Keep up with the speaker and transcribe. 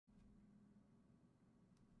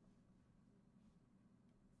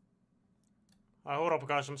Hold up,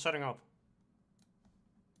 guys. I'm setting up.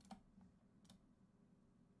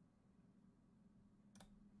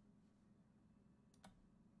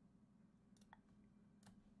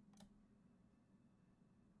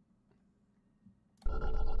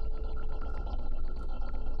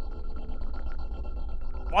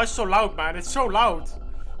 Why is it so loud, man? It's so loud.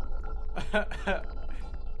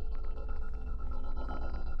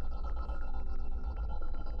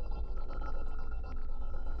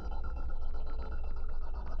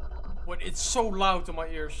 Wait, it's so loud to my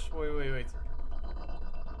ears. Wait.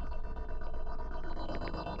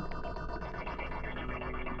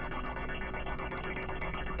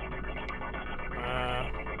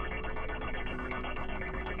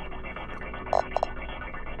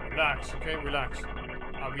 Relax, okay? Relax.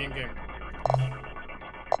 I'll be in game.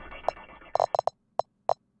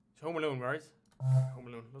 It's Home Alone, right? Home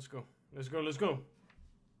Alone. Let's go. Let's go. Let's go.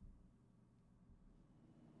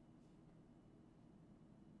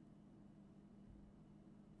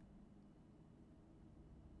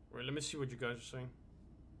 Wait, let me see what you guys are saying.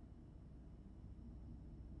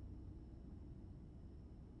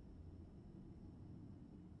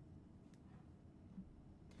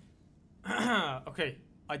 Okay,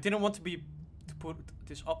 I didn't want to put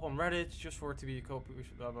this up on Reddit just for it to be a copy.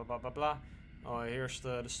 Blah blah blah blah blah. Oh, here's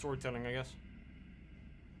the storytelling, I guess.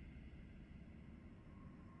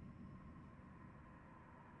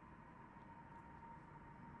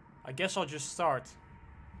 I guess I'll just start.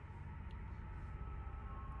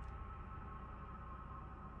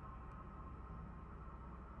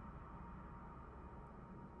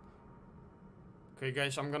 Okay,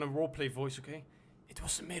 guys, I'm gonna roleplay voice, okay? It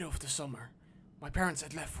was the middle of the summer. My parents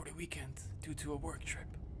had left for the weekend due to a work trip.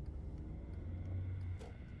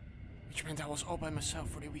 Which meant I was all by myself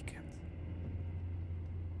for the weekend.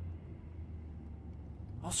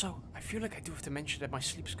 Also, I feel like I do have to mention that my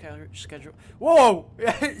sleep schedule... Whoa!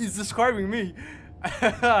 He's describing me!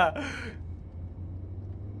 Oh,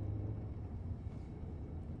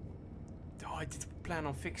 I did plan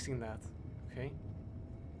on fixing that. Okay.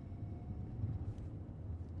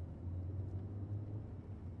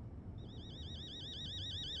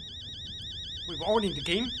 Wait, we're already in the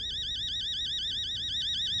game?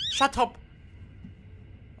 Shut up!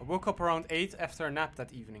 I woke up around 8 after a nap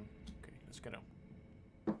that evening. Okay, let's get up.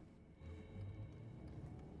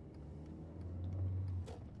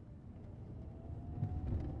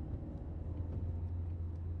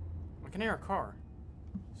 I can hear a car.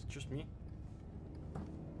 Is it just me?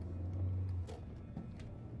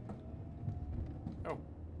 Oh.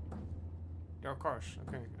 There are cars.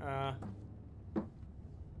 Okay.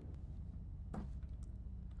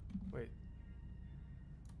 Wait.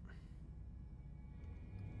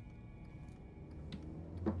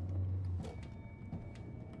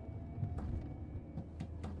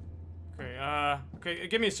 Okay, okay,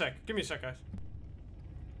 give me a sec. Give me a sec, guys.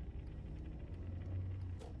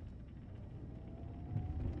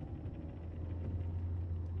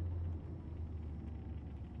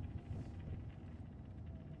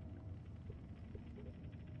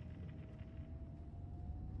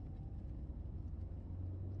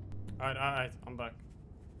 Alright, I'm back.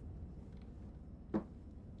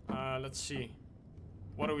 Let's see.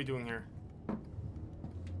 What are we doing here?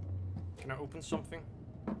 Can I open something?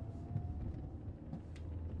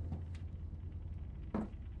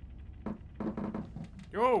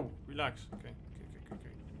 Yo! Relax. Okay.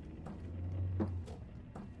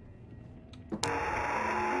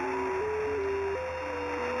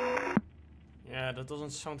 Yeah, that doesn't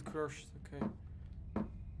sound cursed. Okay.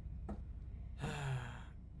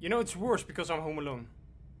 You know, it's worse because I'm home alone.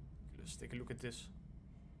 Let's take a look at this.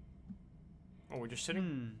 Oh, we're just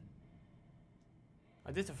sitting?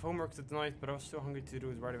 I did have homework tonight, but I was still hungry to do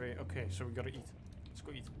it right away. Okay, so we gotta eat. Let's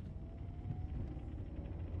go eat.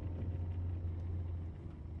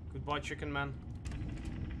 Goodbye, chicken man.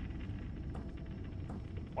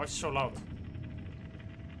 Why is it so loud?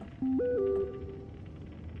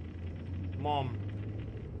 Mom.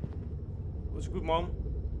 What's good, Mom?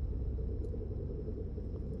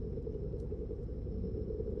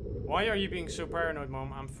 Why are you being so paranoid,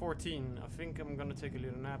 Mom? I'm 14. I think I'm gonna take a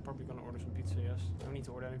little nap. Probably gonna order some pizza, yes. Don't need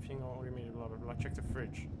to order anything. I'll order me blah blah blah. Check the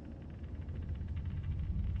fridge.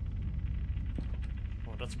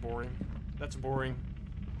 Oh, that's boring. That's boring.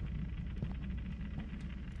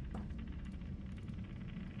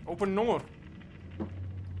 Open door.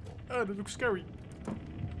 Oh, that looks scary.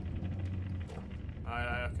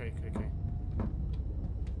 Okay.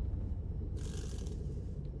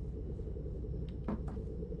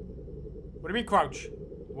 What do you mean crouch?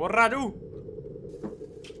 What did I do?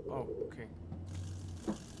 Oh, okay.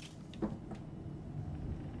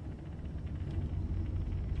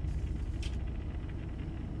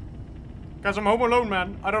 Guys, I'm home alone,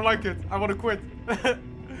 man. I don't like it. I want to quit. Okay,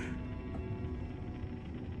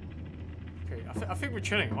 I think we're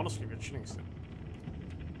chilling. Honestly, we're chilling still.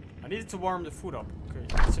 I needed to warm the food up. Okay,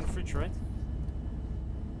 it's in the fridge, right?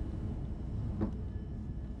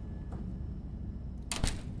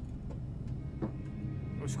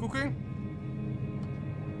 Who's cooking?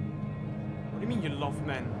 What do you mean you love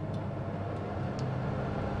men?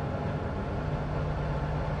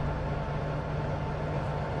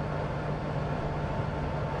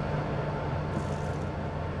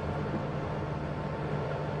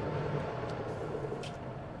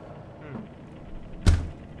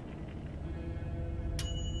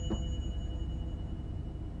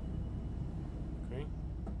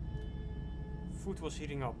 Food was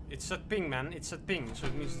heating up. It said ping, man. It said ping, so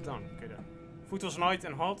it means it's done. Okay, there. Food was nice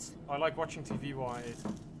and hot. I like watching TV while I ate.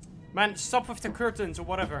 Man, stop with the curtains or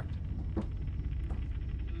whatever.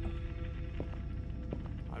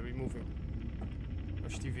 I'll be moving.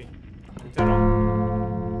 Where's TV? Put that on.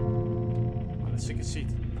 Oh, let's take a seat.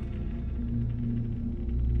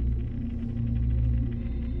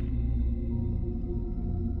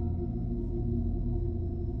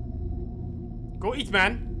 Go eat,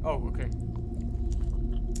 man. Oh, okay.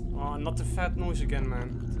 Oh, not the fat noise again,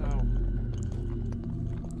 man. What the hell?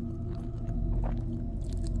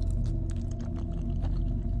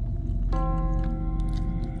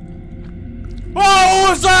 Oh, what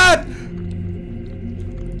was that?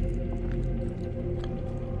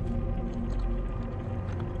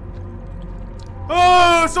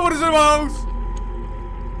 Oh, someone is in my house.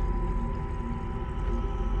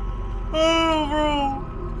 Oh, bro.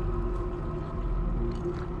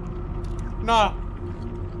 Nah.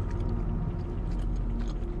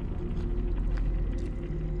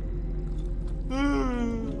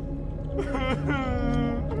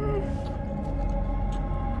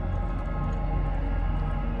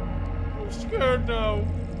 I'm scared now.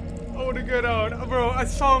 I want to get out. Bro, I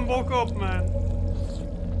saw him walk up, man.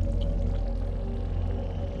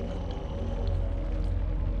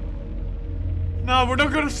 Nah, we're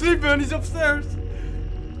not gonna sleep, man. He's upstairs.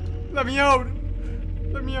 Let me out.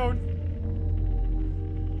 Let me out.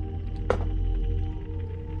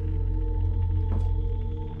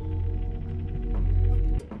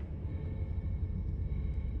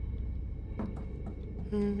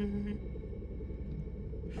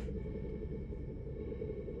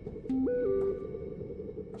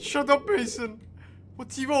 Shut up, Mason. What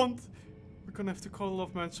do you want? We're gonna have to call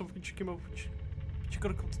off, man. Something should come over. You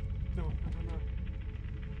gotta come. No.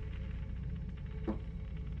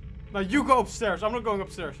 Now you go upstairs. I'm not going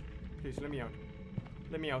upstairs. Please, let me out.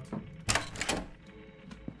 Let me out.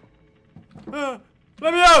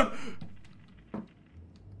 Let me out!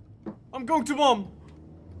 I'm going to Mom.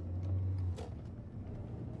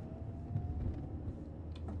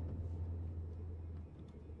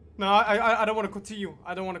 No, I don't want to continue.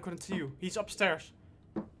 I don't want to continue. He's upstairs.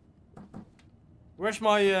 Where's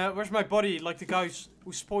my body? Like the guy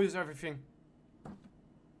who spoils everything.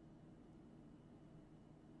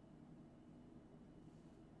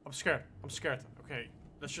 I'm scared. I'm scared. Okay,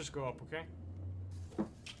 let's just go up, okay?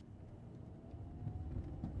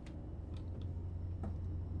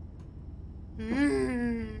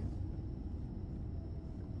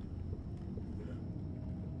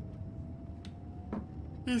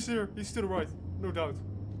 He's here. He's to the right. No doubt.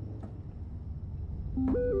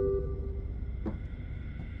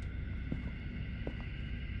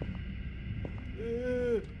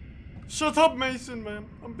 Shut up, Mason, man.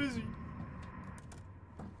 I'm busy.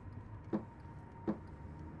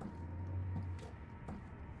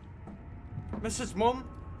 Mrs. Mom?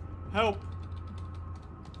 Help.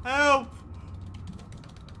 Help!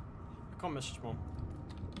 I can't message Mom.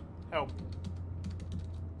 Help.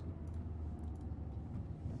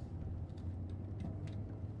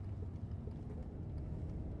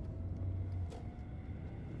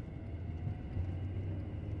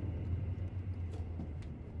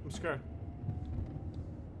 I'm scared.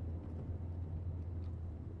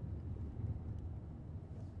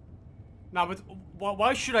 Now, but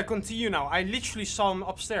why should I continue now? I literally saw him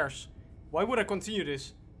upstairs. Why would I continue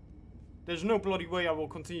this? There's no bloody way I will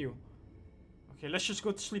continue. Okay, let's just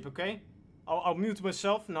go to sleep, okay? I'll mute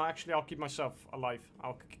myself. No, actually, I'll keep myself alive.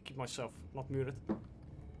 I'll keep myself not muted.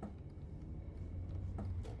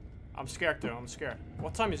 I'm scared, though. I'm scared.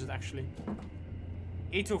 What time is it, actually?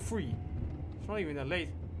 8:03. It's not even that late.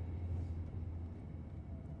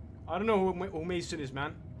 I don't know who Mason is,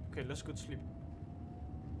 man. Okay, let's go to sleep.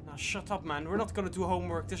 Now, shut up, man. We're not gonna do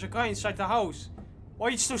homework. There's a guy inside the house. Why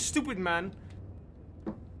are you so stupid, man?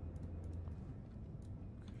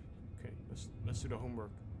 Okay, let's do the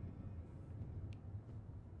homework.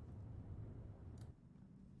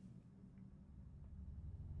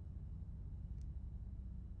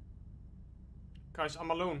 Guys,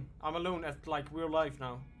 I'm alone. I'm alone at like real life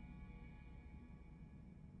now.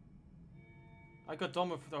 I got done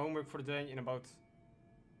with the homework for the day in about...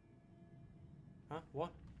 Huh?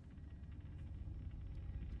 What?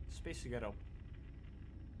 Space to get up.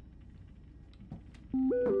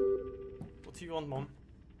 What do you want, Mom?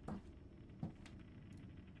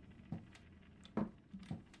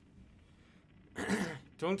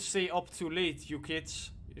 Don't stay up too late, you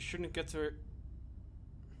kids. You shouldn't get to...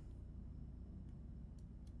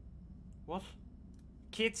 What?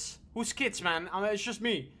 Kids? Who's kids, man? I mean, it's just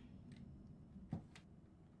me.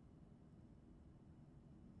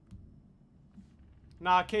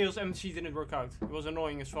 Nah, Chaos MC didn't work out. It was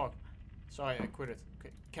annoying as fuck. Sorry, I quit it.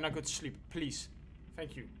 Okay. Can I go to sleep? Please.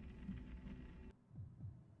 Thank you.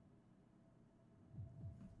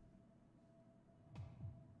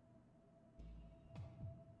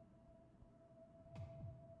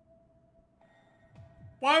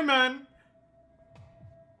 Why, man?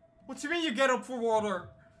 What do you mean you get up for water?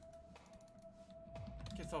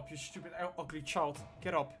 Get up, you stupid ugly child.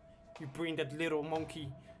 Get up. You brain that little monkey.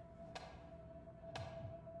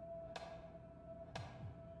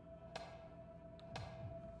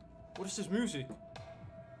 What is this music?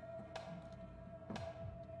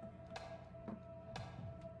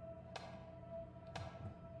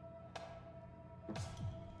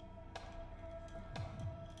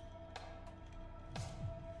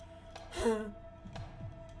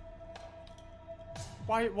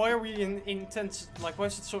 Why are we in intense? Like, why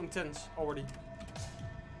is it so intense already?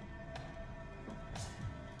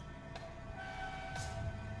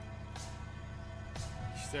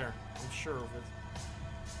 He's there. I'm sure of it.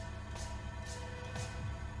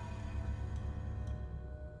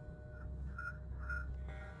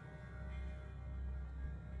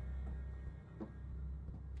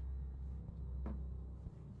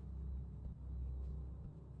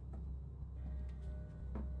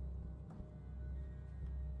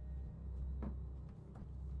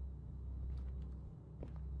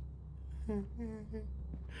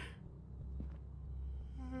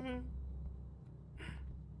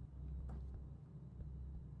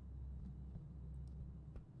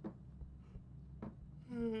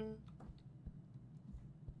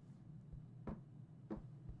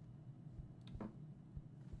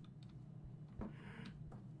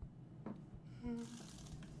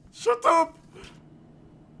 Shut up!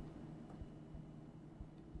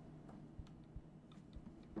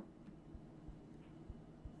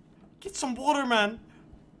 Get some water, man.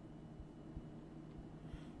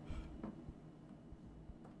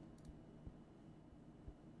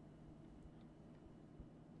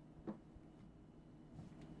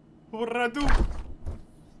 What did I do?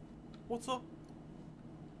 What's up?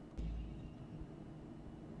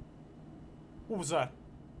 What was that?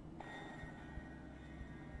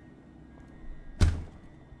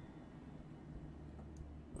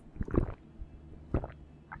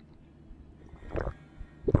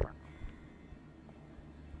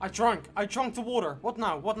 I drank the water. What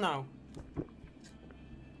now? What now?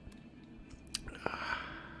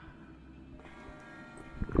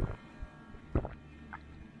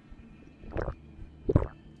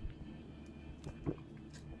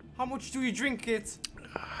 How much do you drink, kid?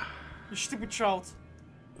 You stupid child.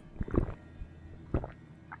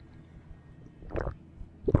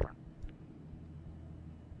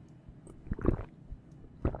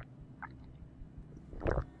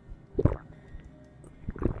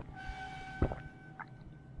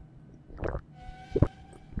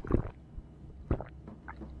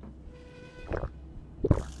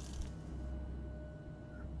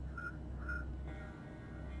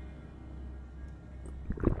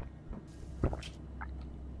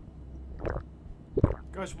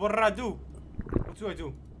 Guys, what did I do? What do I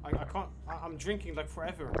do? I can't. I'm drinking like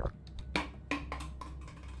forever.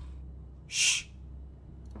 Shh.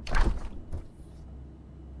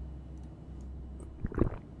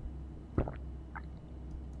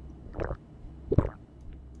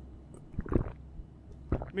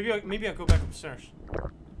 Maybe I go back upstairs.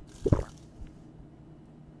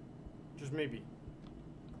 Just maybe.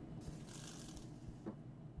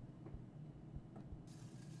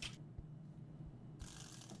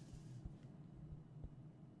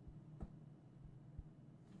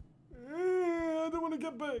 I don't want to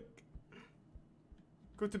get back.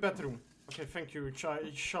 Go to bedroom. Okay, thank you. Shot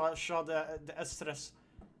the stress.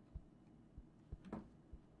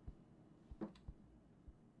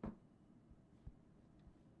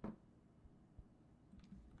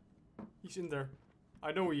 He's in there.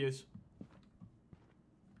 I know he is.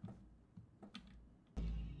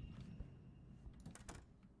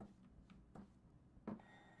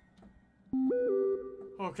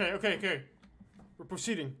 Okay. We're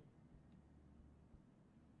proceeding.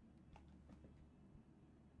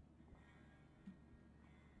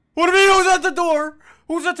 What do you mean? Who's at the door?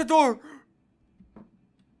 Who's at the door?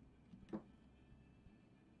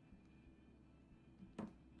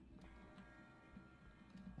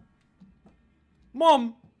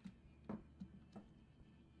 Mom!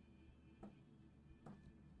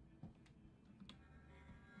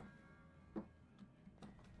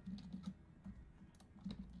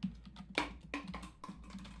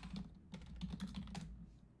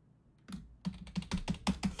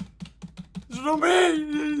 It's not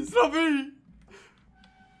me! It's not me!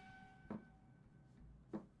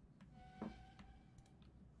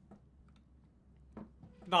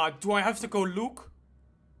 Nah, do I have to go look?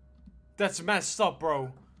 That's messed up,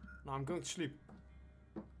 bro. Nah, I'm going to sleep.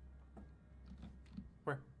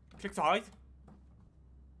 Where? Click to hide?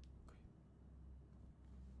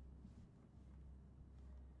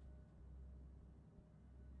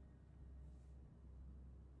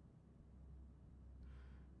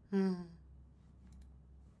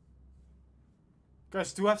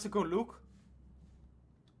 Guys, do I have to go look?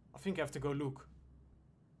 I think I have to go look.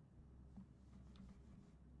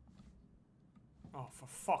 Oh, for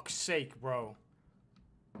fuck's sake, bro.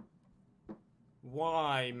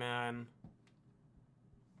 Why, man?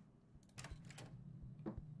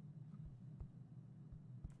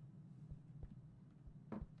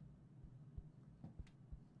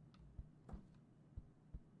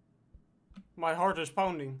 My heart is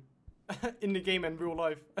pounding. In the game and real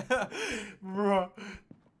life. Bruh.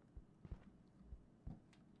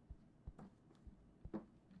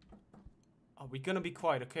 Are we gonna be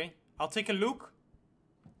quiet, okay? I'll take a look.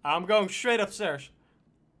 I'm going straight upstairs.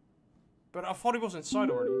 But I thought he was inside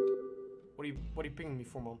already. What are you pinging me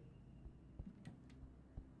for, Mom?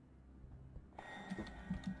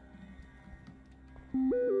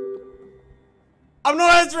 I'm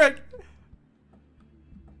not answering!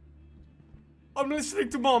 I'm listening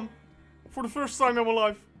to Mom. For the first time in my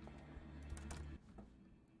life.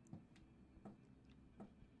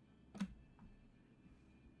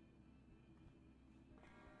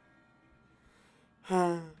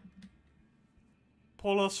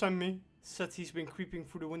 Paula sent me. Said he's been creeping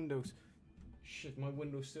through the windows. Shit, my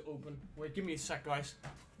window's still open. Wait, give me a sec, guys.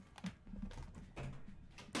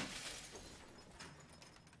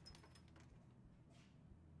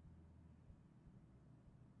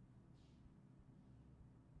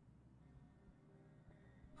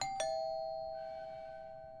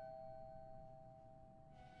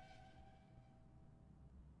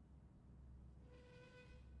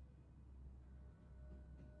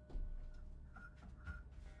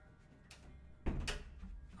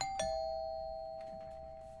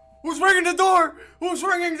 Who's ringing the door? Who's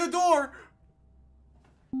ringing the door?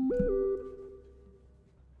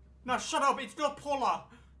 Nah, shut up. It's not Paula.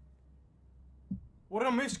 What did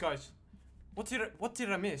I miss, guys? What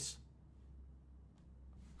did I miss?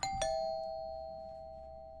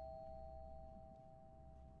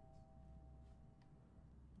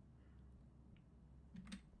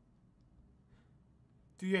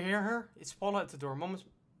 Do you hear her? It's Paula at the door. Mom is...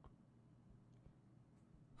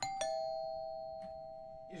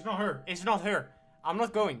 It's not her. It's not her. I'm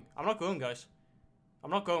not going. I'm not going, guys. I'm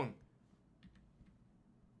not going.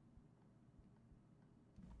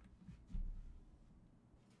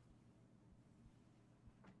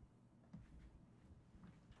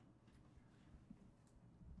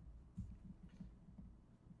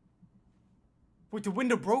 Wait, the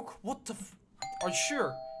window broke? What the f... Are you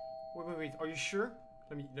sure? Wait. Are you sure?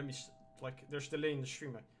 Let me, like, there's delay in the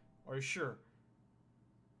stream. Are you sure?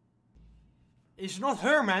 It's not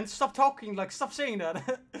her, man. Stop talking. Like, stop saying that.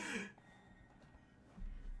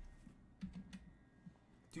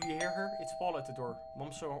 Do you hear her? It's Paul at the door.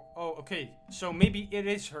 Mom, so... Oh, okay. So maybe it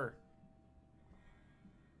is her.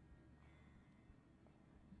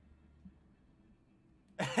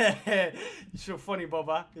 You're so funny,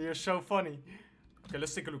 Baba. You're so funny. Okay,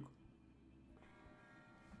 let's take a look.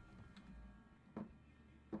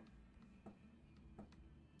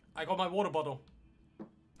 I got my water bottle.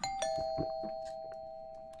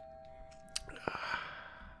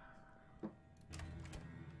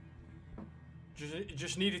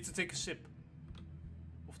 Just needed to take a sip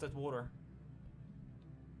of that water.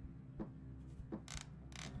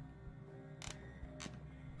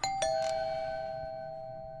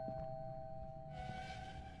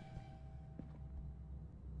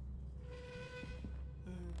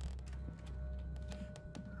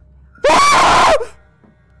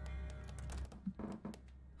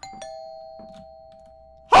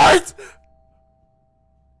 Hide!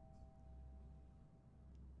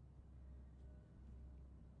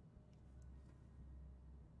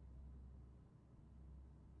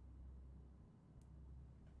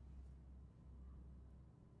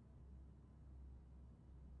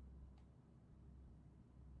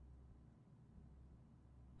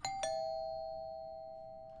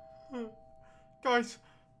 guys?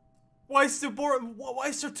 Why is the board? Why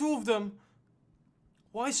is there two of them?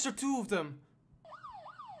 Why is there two of them?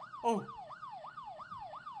 Oh.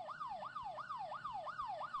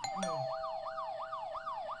 No.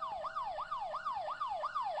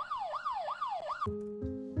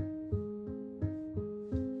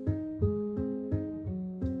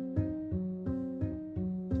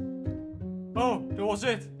 Oh, that was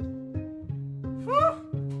it.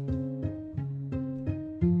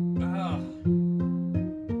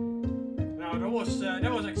 Now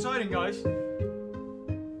that was exciting, guys.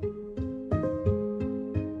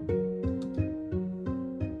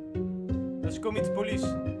 Let's go meet the police.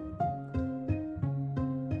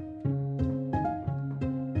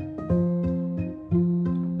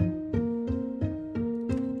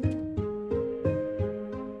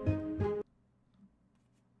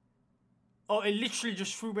 Oh, it literally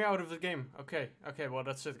just threw me out of the game. Okay, okay, well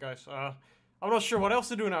that's it, guys. I'm not sure what else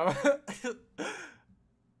to do now.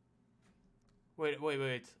 Wait.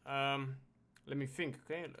 Let me think.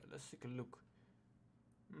 Okay, let's take a look.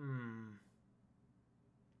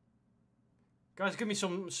 Guys, give me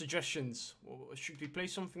some suggestions. Should we play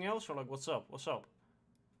something else or like what's up? What's up?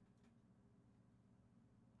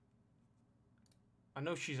 I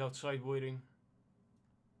know she's outside waiting.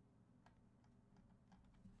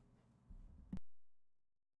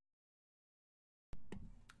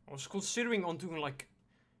 I was considering on doing like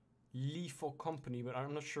Lethal Company, but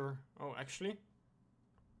I'm not sure. Oh, actually?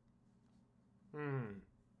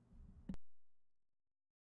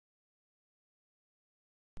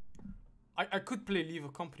 I could play Lethal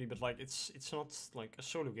Company, but like it's not like a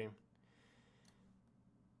solo game.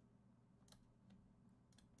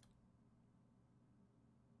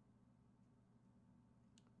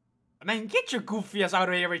 Man, get your goofy ass out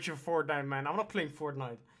of here with your Fortnite, man. I'm not playing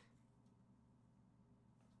Fortnite.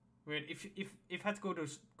 Wait, if I had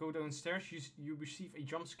to go downstairs, you receive a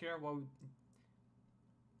jump scare while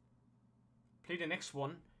play the next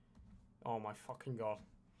one. Oh my fucking god!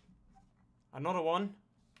 Another one?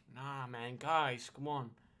 Nah, man, guys, come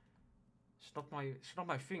on. It's not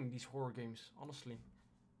my thing. These horror games, honestly.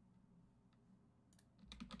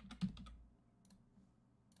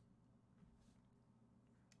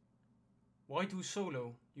 Why do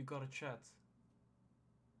solo? You gotta chat.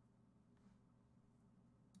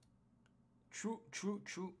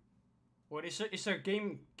 True. What is there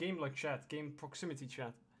game like chat? Game proximity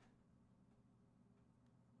chat?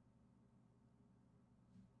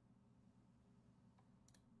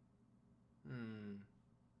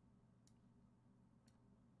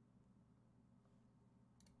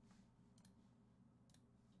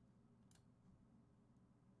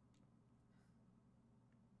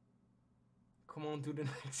 Come on, do the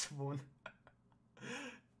next one.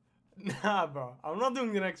 Nah, bro. I'm not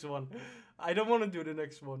doing the next one. I don't want to do the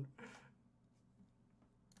next one.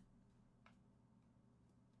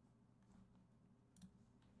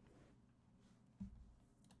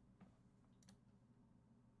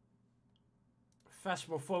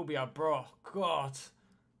 Phasmophobia, bro. God.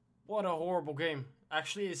 What a horrible game.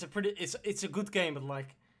 Actually, it's a good game, but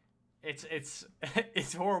like it's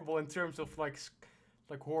it's horrible in terms of like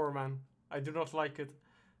horror, man. I do not like it.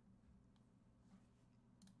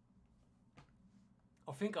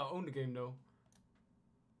 I think I own the game though.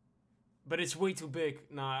 But it's way too big.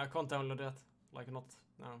 Nah, I can't download that. Like not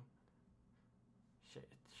now. Shit.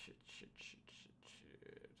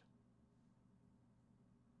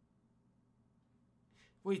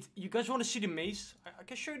 Wait, you guys want to see the maze? I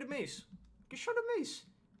can show you the maze. I can show the maze.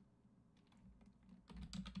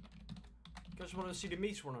 You guys want to see the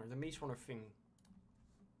maze runner? The maze runner thing.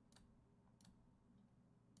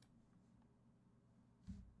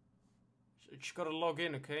 So you just gotta log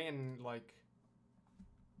in, okay? And like...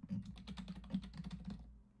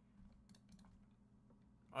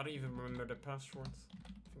 I don't even remember the password.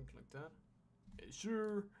 Think like that. Hey,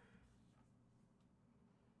 sure.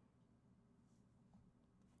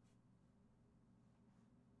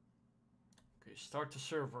 Okay, start the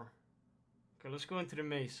server. Okay, let's go into the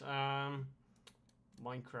maze.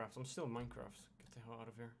 Minecraft. I'm still in Minecraft. Get the hell out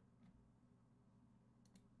of here.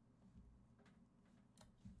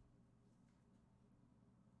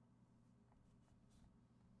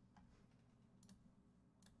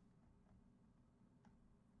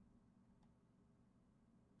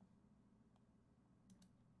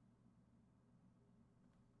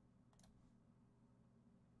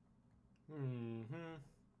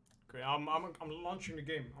 Okay, I'm launching the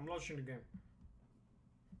game. I'm launching the game.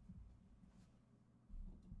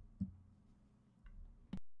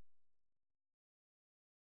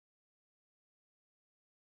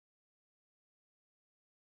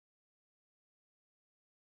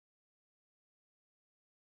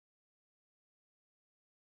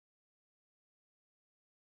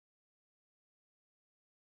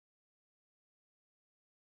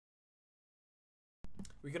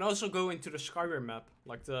 We can also go into the Skyrim map,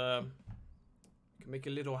 like the... You can make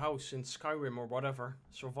a little house in Skyrim or whatever.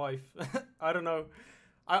 Survive. I don't know.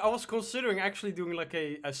 I was considering actually doing like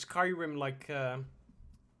a Skyrim like... I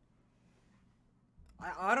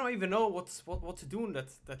don't even know what to do in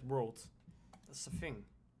that world. That's the thing.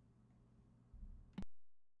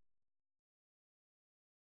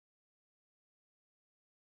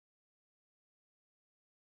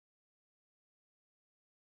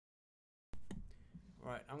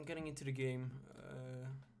 Right, I'm getting into the game.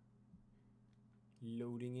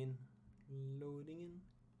 Loading in. Loading in.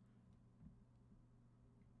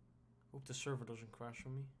 Hope the server doesn't crash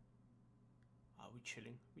on me. Ah, we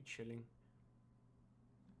chilling. We chilling.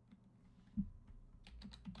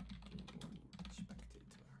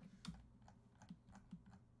 Spectator.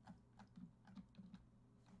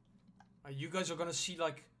 You guys are gonna see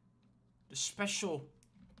like the special.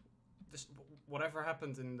 This whatever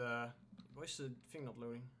happened in the. Why is the thing not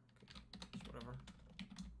loading? Okay, it's whatever.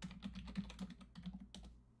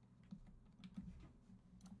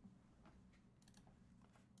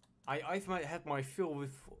 I've had my fill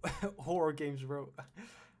with horror games, bro.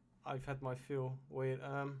 I've had my fill. Wait,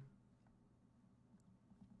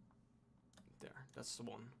 there, that's the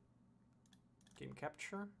one. Game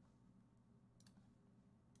capture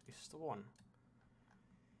is the one.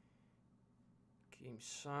 Game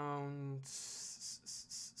sound.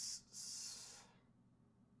 Is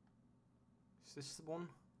this the one?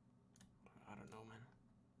 I don't know, man.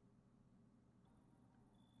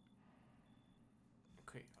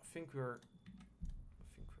 Okay, I think we're okay.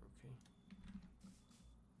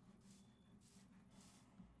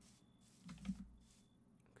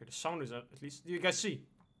 Okay, the sound is at least. Do you guys see?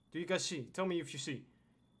 Do you guys see? Tell me if you see.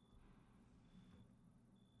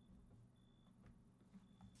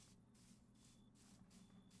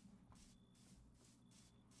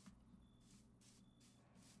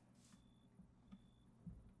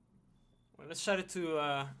 Well, let's set it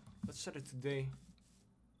to day.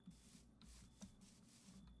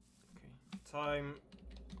 Time.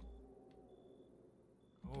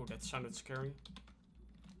 Oh, that sounded scary.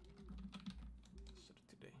 Set it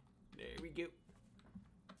today. There we go.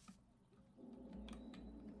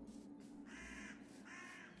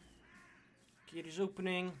 Gate is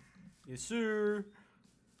opening. Yes, sir.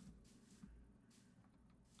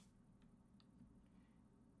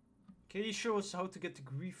 Can you show us how to get the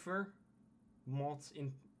griefer mods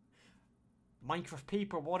in Minecraft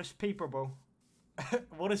paper? What is paper, bro?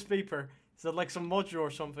 What is paper? Is that like some module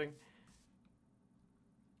or something?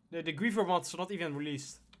 The griefer mods are not even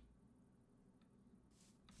released.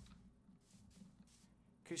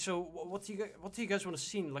 Okay, so what do you guys want to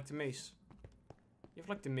see in like the maze? You have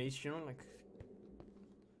like the maze, you know, like.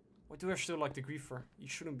 Why do I still like the griefer? You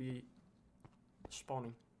shouldn't be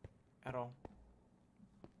spawning at all.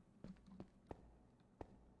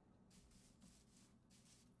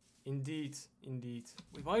 Indeed, indeed.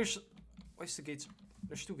 Wait, why is the gates?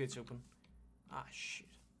 There's two gates open. Ah, shit.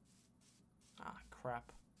 Ah,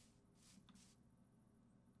 crap.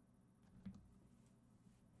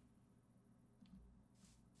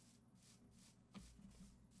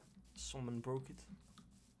 Someone broke it.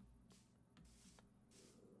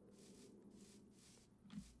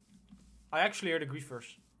 I actually heard the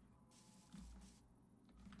griefers.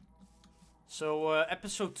 So,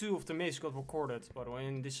 episode 2 of the maze got recorded, by the way,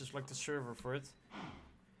 and this is like the server for it.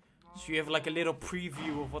 So you have like a little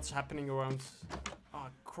preview of what's happening around. Oh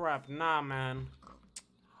crap, nah man.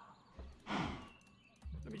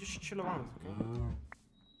 Let me just chill around, okay?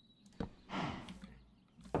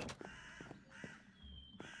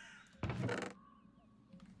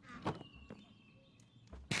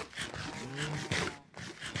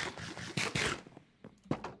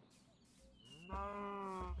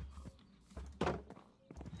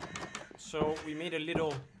 So we made a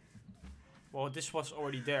little, well, this was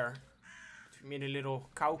already there. We made a little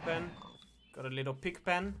cow pen, got a little pig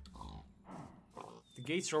pen. The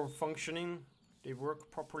gates are functioning, they work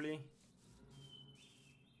properly.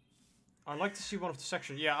 I'd like to see one of the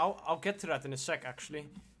sections. Yeah, I'll get to that in a sec, actually.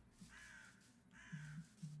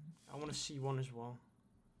 I want to see one as well.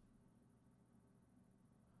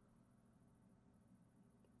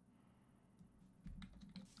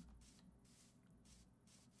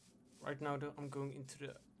 Right now, though, I'm going into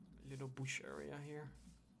the little bush area here.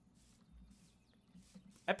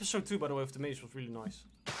 Episode 2, by the way, of the maze was really nice.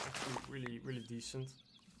 Actually, really decent.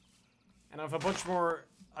 And I have a bunch more.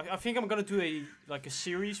 I think I'm gonna do a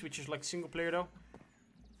series, which is like single player though.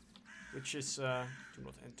 Which is do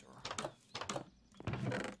not enter.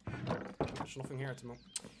 There's nothing here at the moment.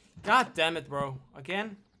 God damn it, bro!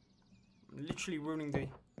 Again, I'm literally ruining the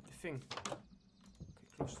thing.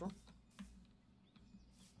 Okay, Close door.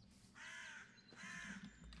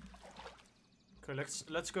 Okay,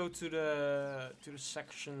 let's go to the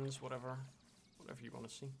sections, whatever you want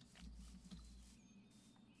to see.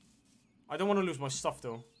 I don't want to lose my stuff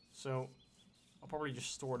though, so I'll probably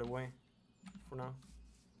just store it away for now.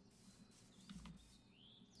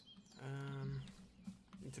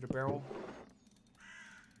 Into the barrel.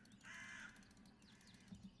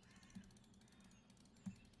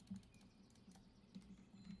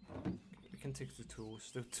 We can take the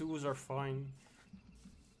tools. The tools are fine.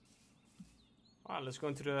 Ah, let's go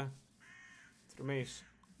into the maze.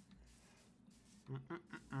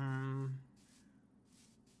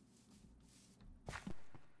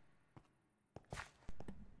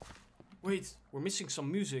 Wait, we're missing some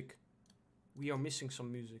music. We are missing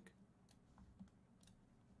some music.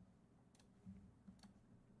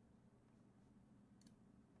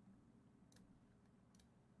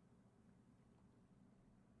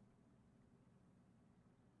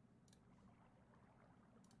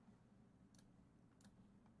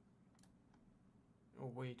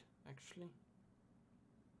 Oh wait, actually.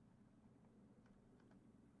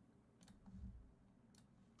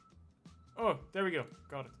 Oh, there we go.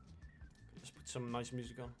 Got it. Let's put some nice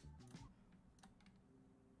music on.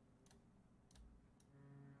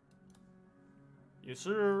 Yes,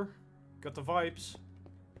 sir. Got the vibes.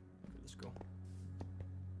 Okay, let's go.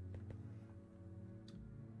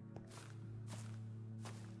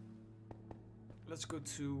 Let's go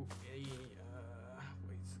to a...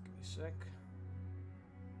 wait, give me a sec.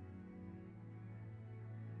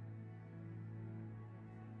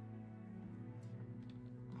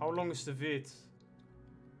 How long is the vid?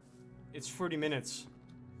 It's 30 minutes.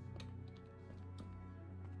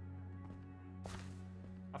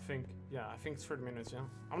 I think. Yeah, I think it's 30 minutes, yeah.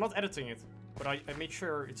 I'm not editing it, but I made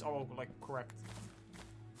sure it's all, like, correct.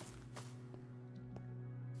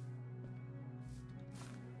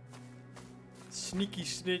 Sneaky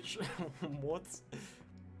snitch. What?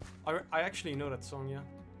 I actually know that song, yeah.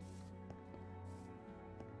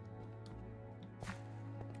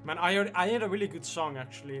 Man, I had a really good song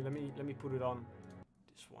actually. Let me put it on.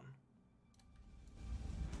 This one.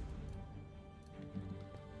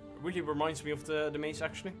 It really reminds me of the maze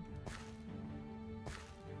actually.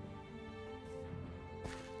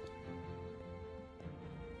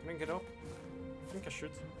 Can I get up? I think I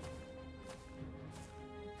should.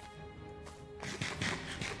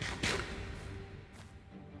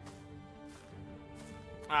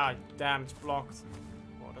 Ah, damn, it's blocked.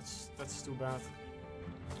 Oh, that's too bad.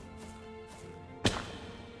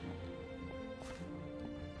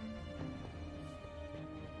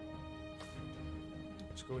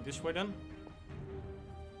 Go this way then.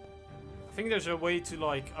 I think there's a way to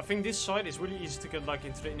like, I think this side is really easy to get like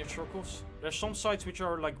into the inner circles. There's some sides which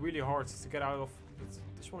are like really hard to get out of, but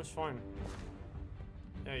this one is fine.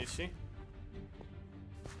 Yeah, you see?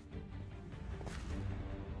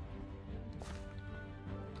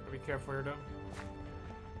 Be careful here though.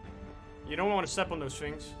 You don't want to step on those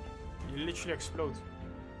things. You literally explode.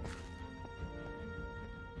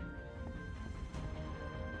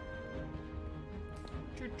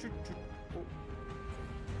 Oh.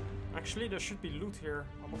 Actually, there should be loot here.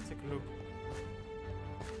 I'm gonna take a look.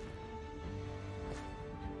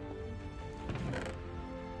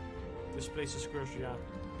 This place is cursed, yeah,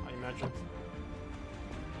 I imagined.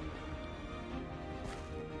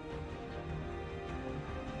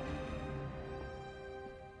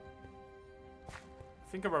 I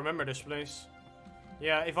think I remember this place.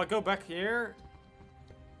 Yeah, if I go back here,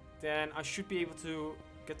 then I should be able to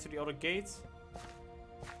get to the other gate.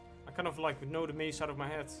 I kind of like know the maze out of my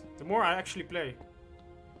head. The more I actually play.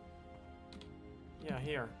 Yeah,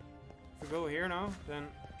 here. If we go here now, then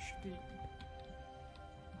it should be...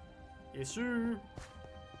 Yes, sir.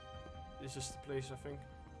 This is the place, I think.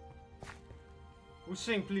 Who's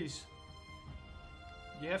saying please?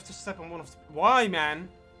 You have to step on one of the... Why, man?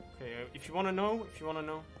 Okay, if you wanna know,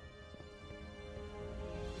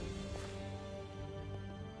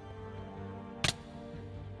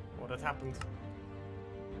 Oh, that happened.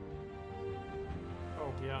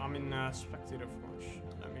 Oh, yeah, I'm in spectator, of course.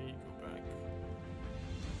 Let me go back.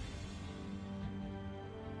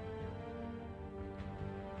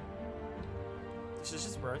 This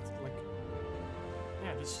is it, right? Like,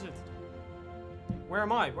 yeah, this is it. Where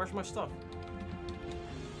am I? Where's my stuff?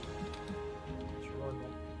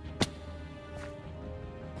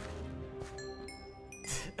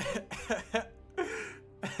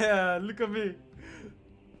 Look at me.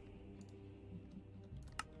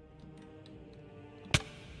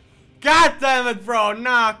 God damn it, bro.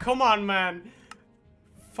 Nah, come on, man.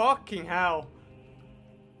 Fucking hell.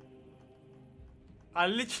 I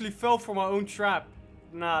literally fell for my own trap.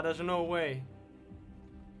 Nah, there's no way.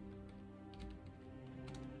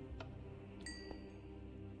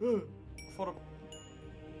 Thought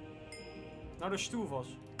now there's two of us.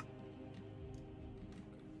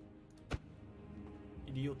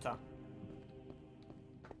 Idiota.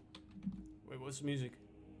 Wait, what's the music?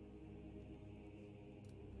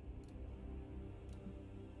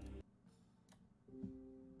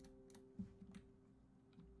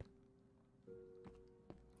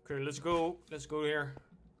 Okay, let's go. Let's go here.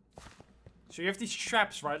 So you have these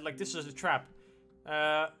traps, right? Like this is a trap.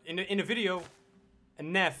 In the video,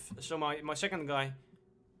 Nev, so my second guy,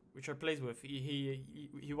 which I played with,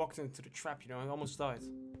 he walked into the trap. You know, I almost died.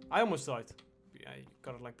 I almost died. Yeah, you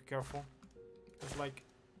gotta like be careful. It's like,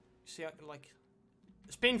 see, like,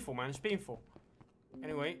 it's painful, man. It's painful.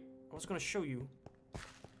 Anyway, I was gonna show you.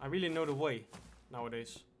 I really know the way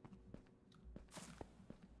nowadays.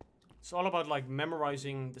 It's all about like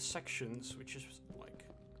memorizing the sections, which is like,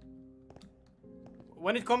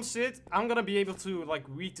 when it comes to it, I'm gonna be able to like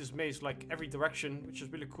read this maze like every direction, which is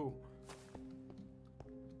really cool.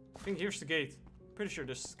 I think here's the gate. Pretty sure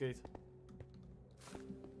this is the gate.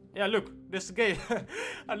 Yeah, look, this is the gate.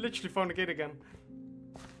 I literally found the gate again.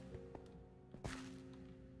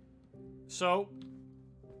 So,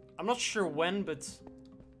 I'm not sure when, but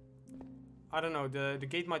I don't know. The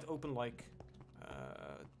gate might open like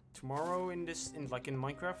tomorrow in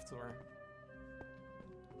Minecraft, or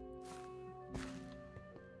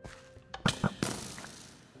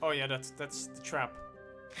oh yeah, that's the trap.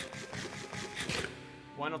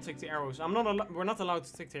 Why not take the arrows? We're not allowed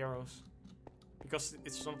to take the arrows because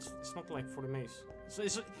it's not like for the maze. So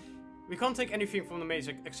we can't take anything from the maze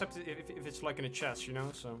except if it's like in a chest, you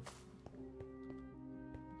know. So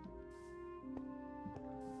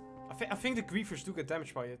I think the griefers do get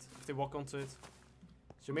damaged by it if they walk onto it.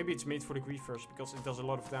 So maybe it's made for the griefers because it does a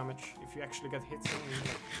lot of damage if you actually get hit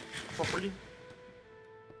properly.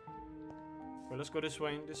 Well, let's go this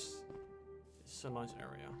way. This is a nice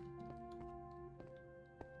area.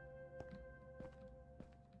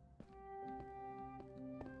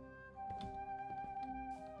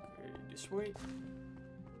 Okay, this way.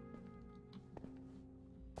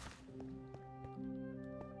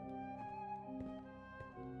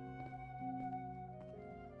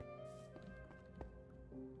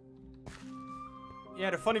 Yeah,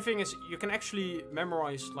 the funny thing is you can actually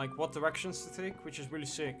memorize like what directions to take, which is really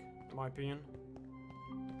sick, in my opinion.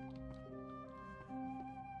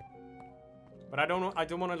 But I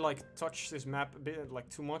don't want to like touch this map a bit like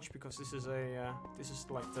too much because this is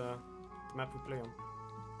like the map we play on.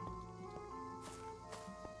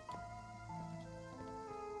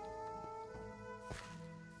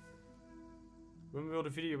 When will the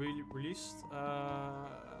video be released?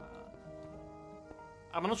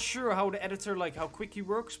 I'm not sure how the editor, like how quick he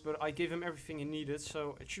works, but I gave him everything he needed,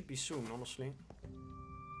 so it should be soon, honestly.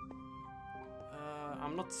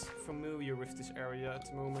 I'm not familiar with this area at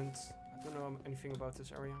the moment. I don't know anything about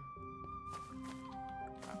this area.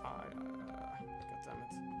 God damn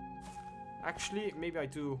it. Actually, maybe I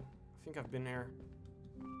do. I think I've been here.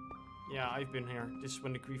 Yeah, I've been here. This is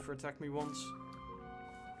when the griefer attacked me once.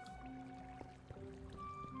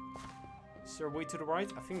 Is there a way to the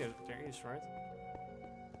right? I think there is, right?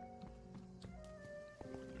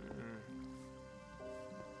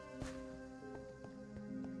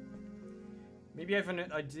 Maybe I have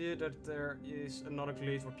an idea that there is another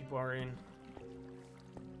glade where people are in.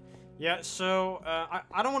 Yeah, so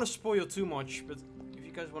I don't want to spoil too much, but if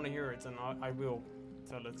you guys want to hear it, then I will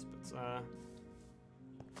tell it. But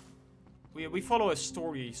we follow a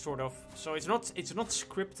story, sort of. So it's not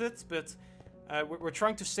scripted, but we're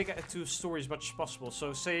trying to stick to story as much as possible.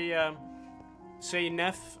 So say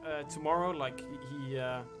Nev tomorrow, like he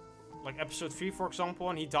like episode 3, for example,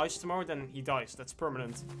 and he dies tomorrow, then he dies. That's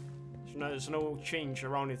permanent. There's no change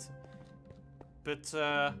around it. But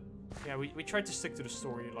yeah, we try to stick to the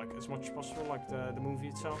story like as much as possible, like the movie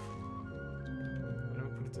itself. Let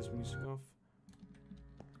me put this music off.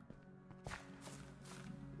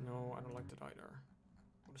 No, I don't like that either.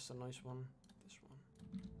 What is the nice one? This one.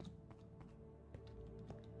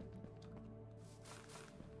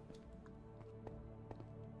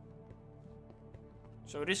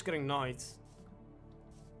 So it is getting night.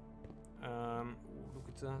 Look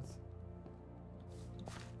at that.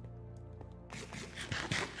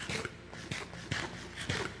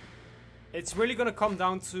 It's really gonna come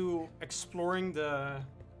down to exploring the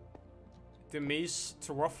maze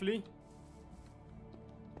thoroughly,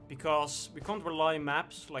 because we can't rely on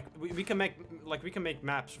maps. Like we can make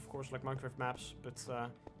maps, of course, like Minecraft maps, but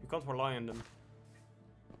we can't rely on them.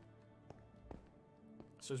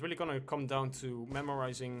 So it's really gonna come down to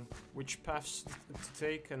memorizing which paths to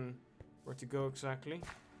take and where to go exactly.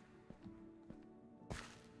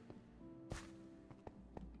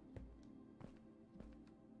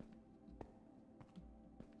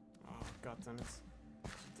 Oh, god damn it.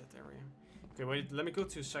 It's that area. Okay, wait, let me go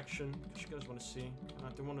to a section, because you guys want to see. And I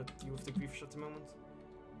don't want to deal with the griefers at the moment.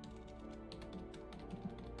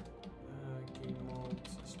 Game mode,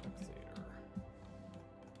 spectator.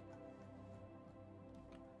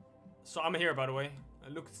 So I'm here, by the way.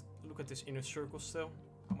 Look at this inner circle still.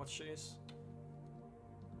 How much it is.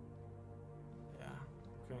 Yeah,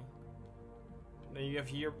 okay. And then you have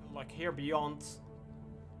here, like here beyond.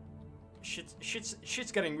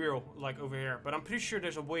 Shit's getting real, like over here. But I'm pretty sure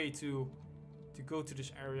there's a way to go to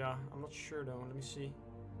this area. I'm not sure though. Let me see.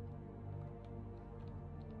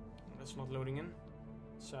 That's not loading in,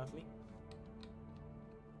 sadly.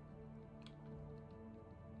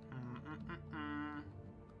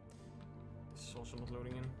 This is also not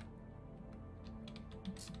loading in.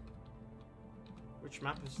 Which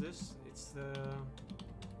map is this? It's the...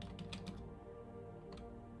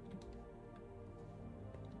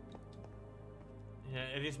 Yeah,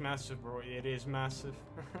 it is massive, bro. It is massive.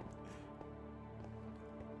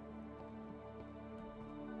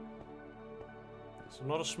 So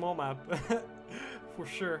not a small map, for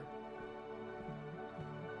sure.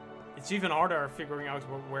 It's even harder figuring out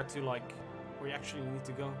where to, like, where you actually need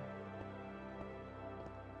to go.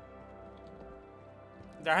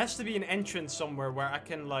 There has to be an entrance somewhere where I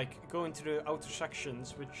can, like, go into the outer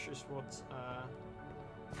sections, which is what,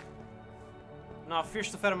 No,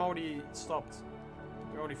 Fierce the Fathom already stopped.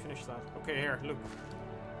 We already finished that. Okay, here, look.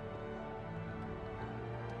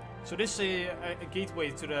 So this is a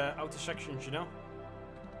gateway to the outer sections, you know?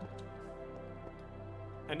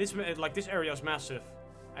 And this, like, this area is massive.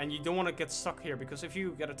 And you don't want to get stuck here, because if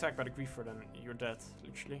you get attacked by the Griefer, then you're dead,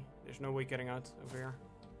 literally. There's no way getting out over here.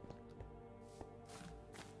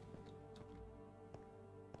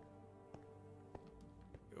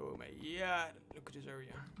 Oh my, yeah, look at this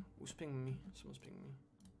area. Who's pinging me? Someone's pinging me.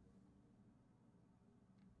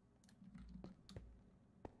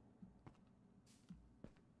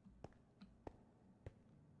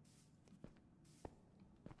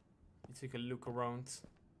 You take a look around.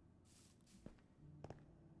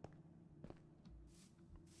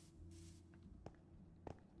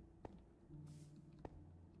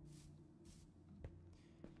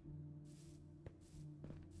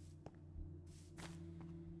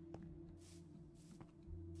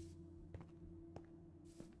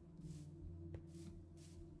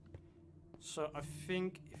 So I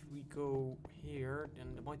think if we go here,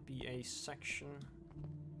 then there might be a section.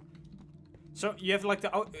 So you have like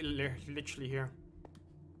the out, literally here.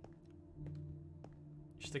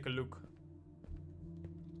 Just take a look.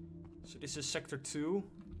 So this is sector 2.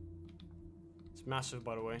 It's massive,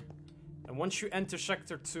 by the way. And once you enter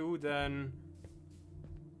sector 2, then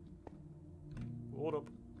hold up.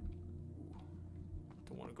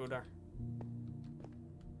 Don't want to go there.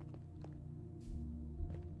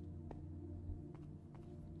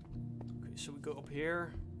 So we go up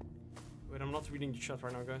here. Wait, I'm not reading the chat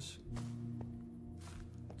right now, guys.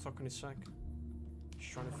 I'll talk in a sec.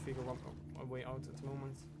 Just trying to figure out my way out at the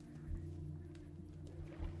moment.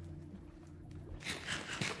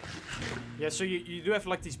 Yeah, so you do have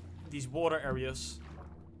like these water areas.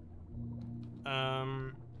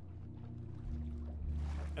 And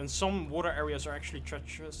some water areas are actually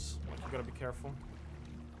treacherous. Like, you gotta be careful.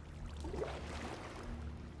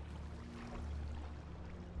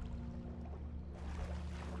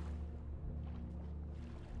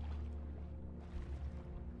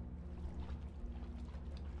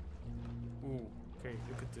 Ooh, okay,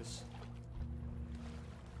 look at this.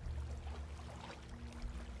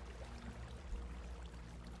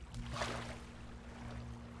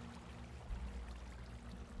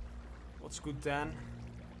 What's good, Dan?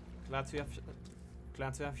 Glad to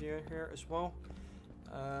have you here as well.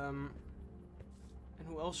 And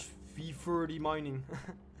who else? V30 mining.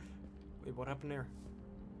 Wait, what happened there?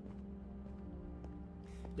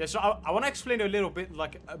 Yeah, so I want to explain a little bit,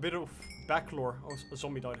 like a bit of back lore. Oh, a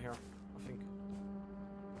zombie died here, I think.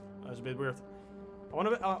 That's a bit weird. I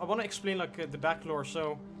want to explain like the back lore.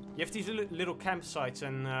 So you have these little campsites,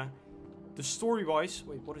 and the story-wise.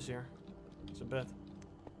 Wait, what is here? It's a bed.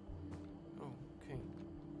 Oh, okay.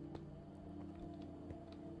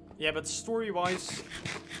 Yeah, but story-wise,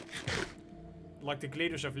 like the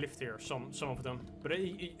gliders have lived here, some of them. But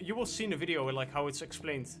you will see in the video like how it's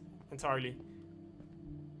explained entirely.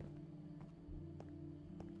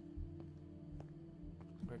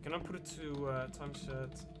 Wait, can I put it to time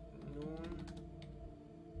set noon?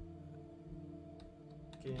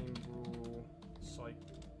 game rule site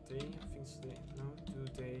day. I think it's day. No, do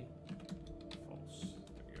day false.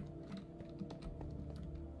 There we go.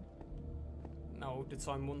 No, the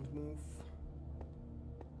time won't move.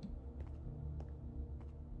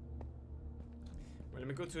 Well, let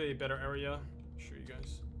me go to a better area. Show you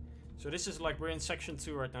guys. So this is like, we're in section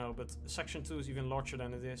 2 right now, but section 2 is even larger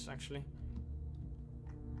than it is actually.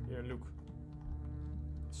 Here, look.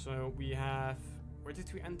 So we have, where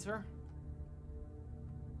did we enter?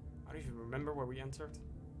 I don't even remember where we entered.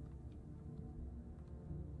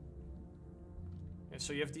 Yeah,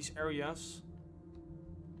 so you have these areas.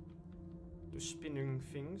 The spinning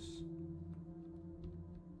things.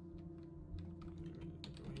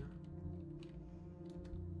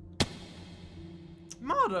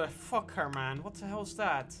 Motherfucker, man. What the hell is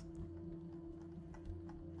that?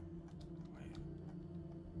 Wait.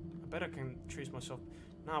 I bet I can trace myself.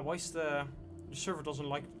 Nah, why is the server doesn't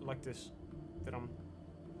like this? That I'm...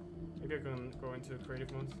 Maybe I can go into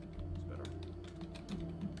creative mode. It's better.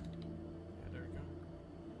 Yeah, there we go.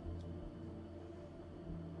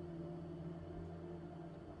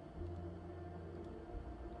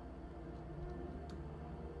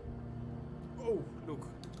 Oh, look.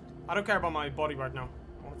 I don't care about my body right now.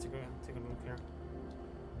 I want to take a look here.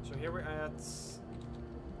 So here we're at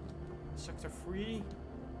sector 3.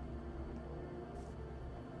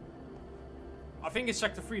 I think in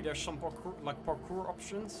sector 3 there's some parkour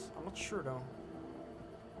options. I'm not sure though.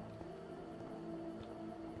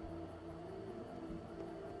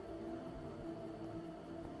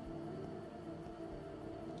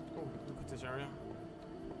 Oh, look at this area.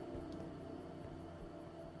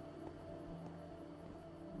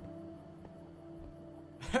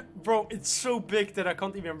 Bro, it's so big that I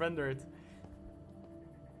can't even render it.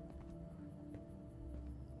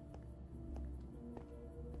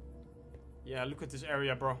 Yeah, look at this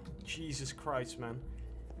area, bro. Jesus Christ, man.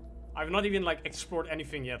 I've not even, like, explored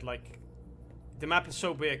anything yet. Like, the map is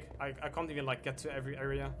so big. I can't even, like, get to every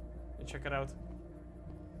area and check it out.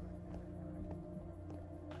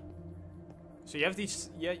 So you have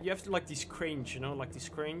these, yeah, you have, like, these cranes, you know? Like, these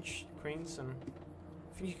cranes, and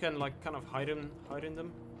I think you can, like, kind of hide in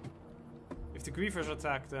them. If the griefers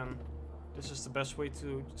attack, then this is the best way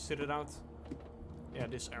to sit it out. Yeah,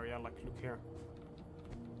 this area, like, look here.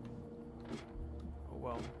 Oh,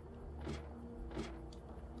 well.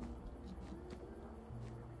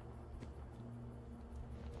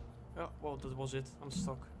 Oh, well, that was it. I'm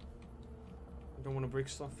stuck. I don't want to break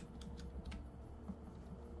stuff.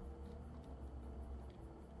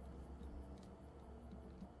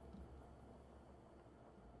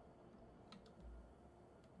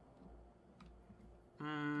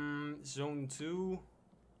 Zone 2.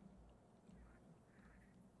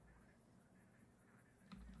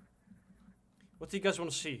 What do you guys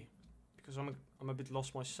want to see? Because I'm a bit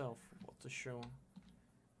lost myself. What to show?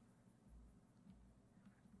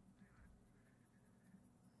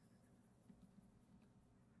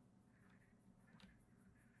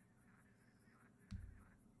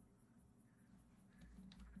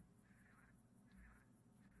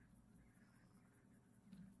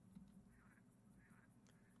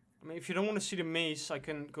 I mean, if you don't want to see the maze, I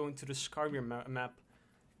can go into the Skyrim map.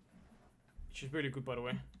 Which is really good, by the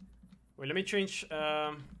way. Wait, let me change...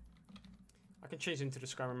 I can change into the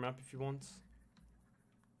Skyrim map if you want.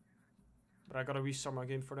 But I gotta restart my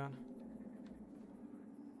game for that.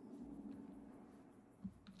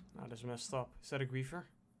 Ah, that's messed up. Is that a griefer?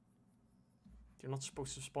 You're not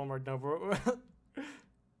supposed to spawn right now, bro.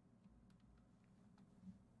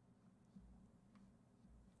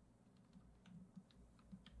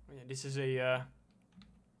 Yeah, this is a...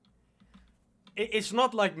 It's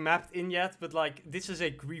not like mapped in yet, but like this is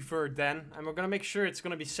a griefer den, and we're gonna make sure it's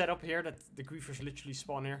gonna be set up here that the griefers literally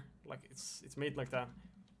spawn here. Like it's made like that.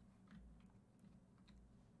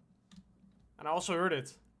 And I also heard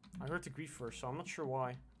it. I heard the griefer, so I'm not sure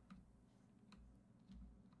why.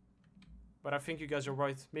 But I think you guys are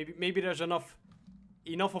right. Maybe there's enough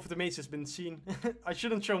of the maze has been seen. I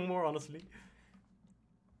shouldn't show more, honestly.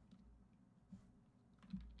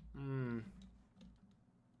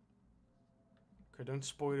 Okay, don't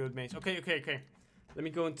spoil the maze. Okay. Let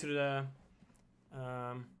me go into the...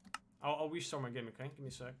 I'll restart my game, okay? Give me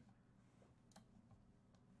a sec.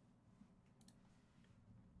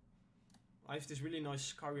 I have this really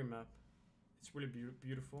nice Skyrim map. It's really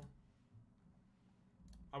beautiful.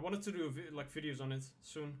 I wanted to do like videos on it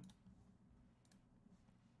soon.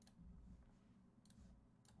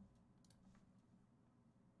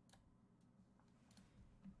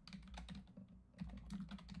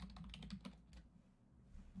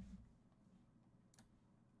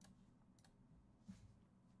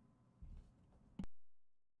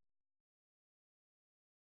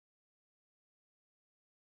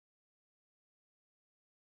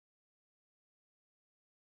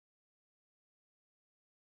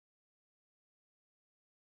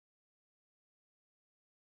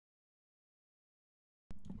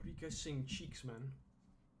 You guys saying cheeks, man.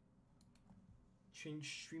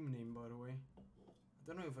 Change stream name, by the way. I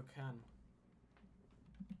don't know if I can.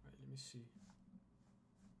 Right, let me see.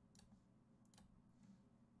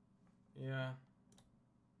 Yeah.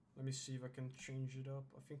 Let me see if I can change it up.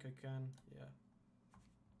 I think I can. Yeah.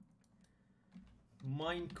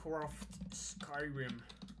 Minecraft Skyrim.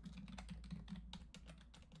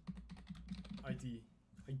 Idea.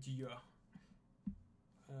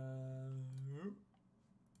 I'm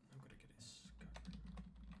gonna get this.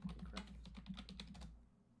 Minecraft.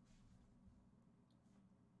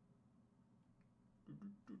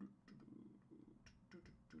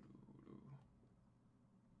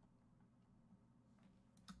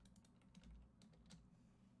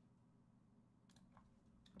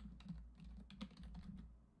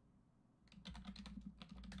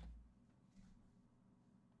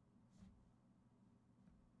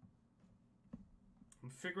 I'm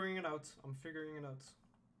figuring it out. I'm figuring it out.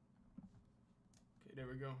 Okay, there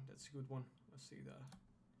we go. That's a good one. Let's see that.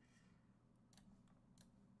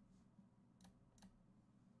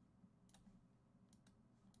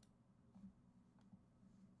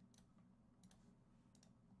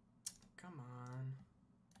 Come on.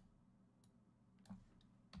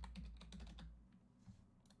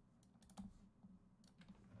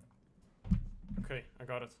 Okay, I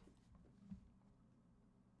got it.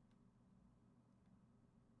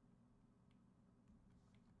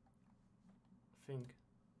 I think.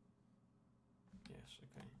 Yes,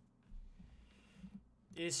 okay.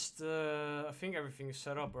 Is the... I think everything is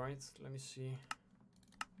set up, right? Let me see.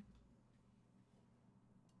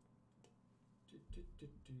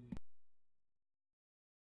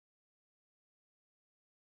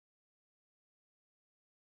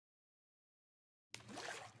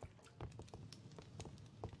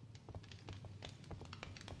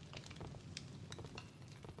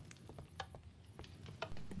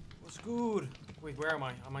 What's good? Wait, where am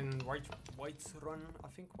I? Am I in White Run? I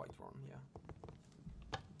think White Run, yeah.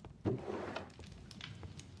 I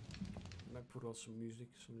might put on some music,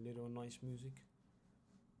 some little nice music.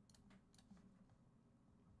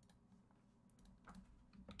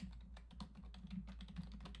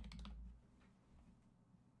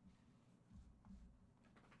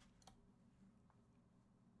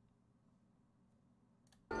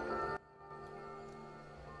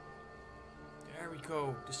 There we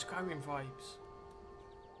go, the Skyrim vibes.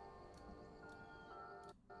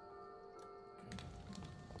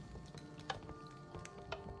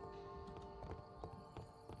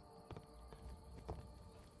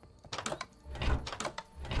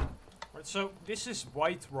 Right, so this is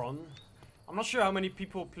White Run. I'm not sure how many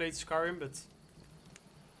people played Skyrim, but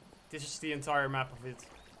this is the entire map of it.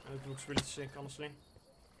 And it looks really sick, honestly.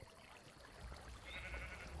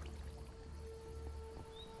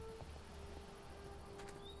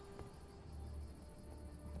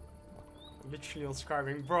 Literally on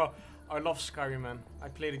Skyrim. Bro, I love Skyrim, man. I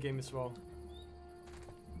play the game as well.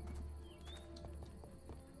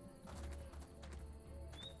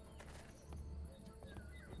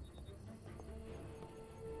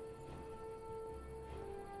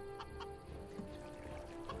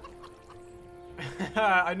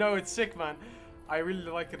 I know, it's sick, man. I really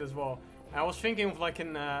like it as well. I was thinking of like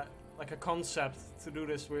an like a concept to do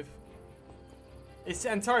this with. It's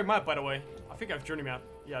the entire map, by the way. I think I have journey map.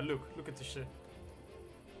 Yeah, look at this shit.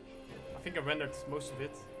 I think I rendered most of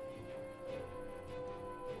it.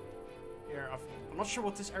 Here, I'm not sure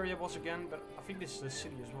what this area was again, but I think this is the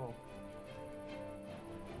city as well.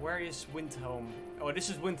 Where is Windhelm? Oh, this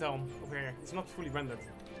is Windhelm over here. It's not fully rendered.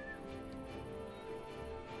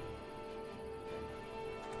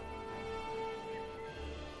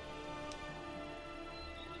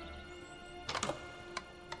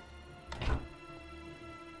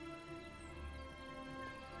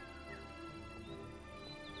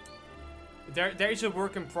 There is a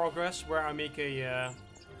work in progress where I make a,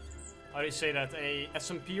 how do you say that, a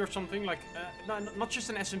SMP or something, like, not just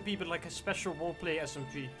an SMP, but like a special roleplay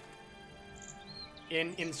SMP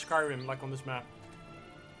in Skyrim, like on this map.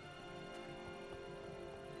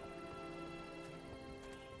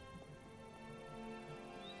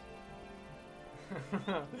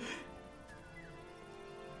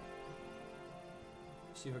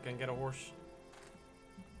 See if I can get a horse.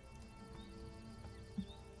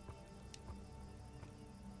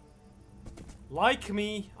 Like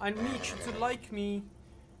me! I need you to like me!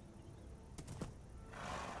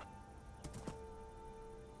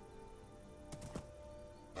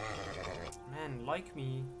 Man, like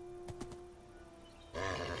me.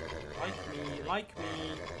 Like me, like me.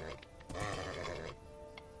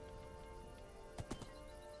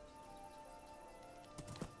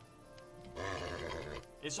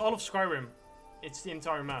 It's all of Skyrim. It's the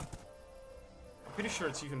entire map. I'm pretty sure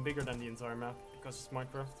it's even bigger than the entire map because it's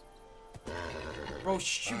Minecraft. Bro,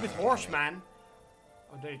 stupid horse, man.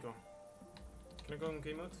 Oh, there you go. Can I go in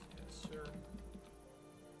game mode? Yes, sir.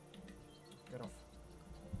 Get off.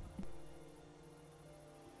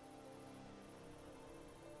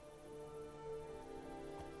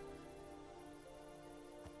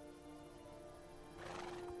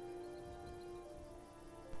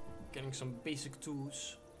 Getting some basic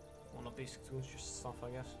tools. Well, not basic tools, just stuff,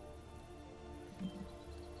 I guess.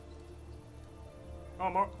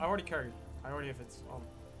 Oh, I already carried. I already have it on.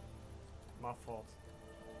 My fault.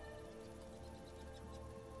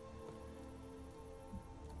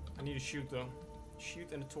 I need a shoot though.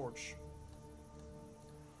 Shoot and a torch.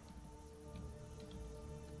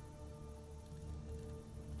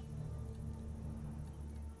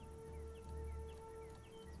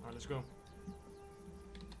 Alright, let's go.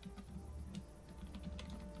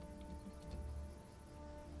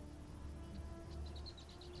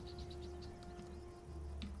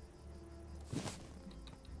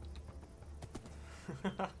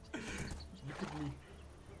 Look at me.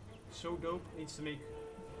 So dope. Needs to make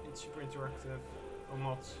it super interactive. Or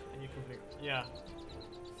mods. And you can click. Yeah.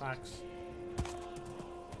 Facts.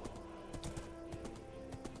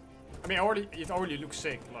 I mean, it already looks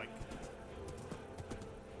sick. Like.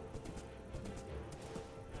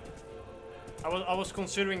 I was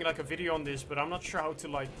considering like a video on this, but I'm not sure how to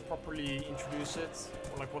like properly introduce it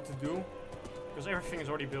or like what to do, because everything is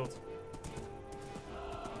already built.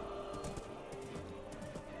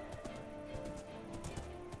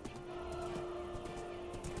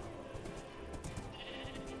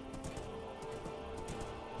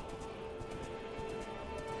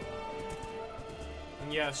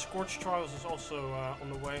 Yeah, Scorch Trials is also on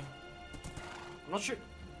the way. I'm not sure.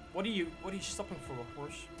 What are you stopping for, of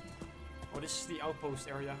course? Oh, this is the outpost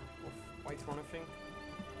area of Whiterun, I think.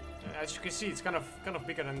 As you can see, it's kind of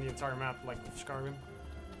bigger than the entire map, like of Skyrim.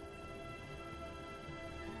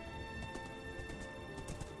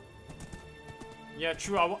 Yeah,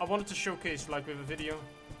 true. I wanted to showcase like with a video.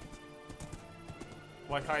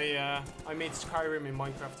 Like I made Skyrim in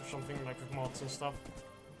Minecraft or something, like with mods and stuff.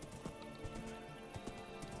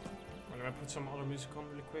 I'm gonna put some other music on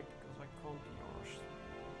really quick because I can't be arsed.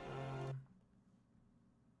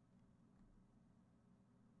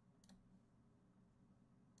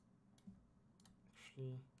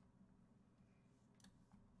 Actually,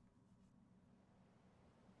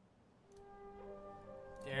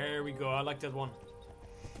 there we go. I like that one.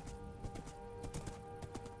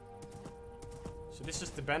 So this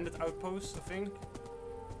is the bandit outpost, I think.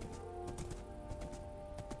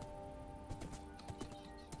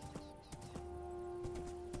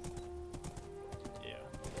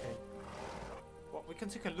 We can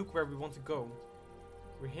take a look where we want to go.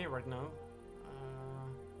 We're here right now.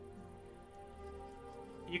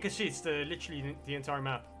 You can see it's literally the entire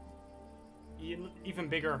map. Even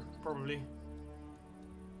bigger, probably.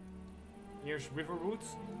 Here's Riverwood.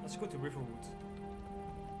 Let's go to Riverwood.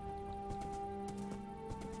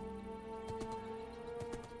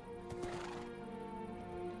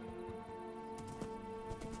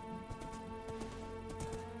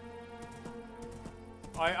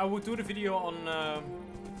 I would do the video on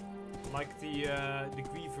like the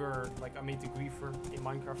Griever, like I made the Griever in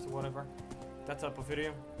Minecraft or whatever. That type of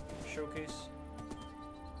video. Showcase.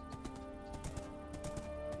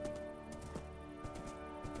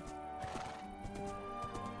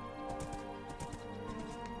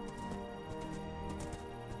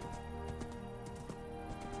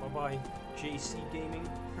 Bye bye, JC Gaming.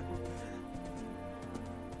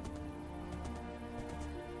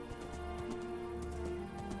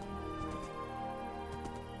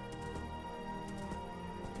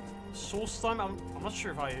 Solstheim? I'm not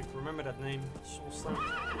sure if I remember that name. Solstheim.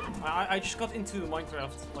 I just got into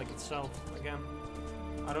Minecraft like itself again.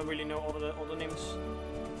 I don't really know all the names.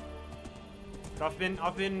 But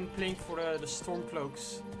I've been playing for the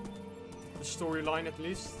Stormcloaks, the storyline at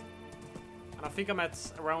least. And I think I'm at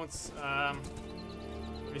around.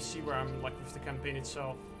 Let me see where I'm like with the campaign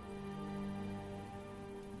itself.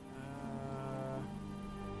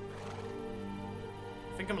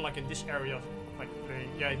 I think I'm like in this area. Like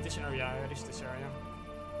yeah, this area. It is this area.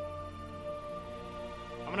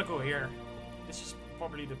 I'm gonna go here. This is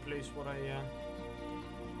probably the place what I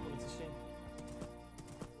wanted to see.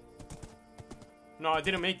 No, I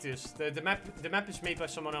didn't make this. The map is made by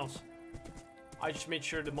someone else. I just made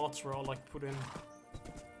sure the mods were all like put in.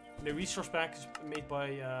 The resource pack is made by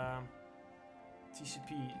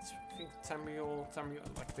TCP. It's, I think Tamriel.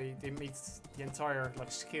 Like they made the entire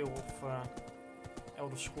like scale of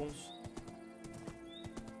Elder Scrolls.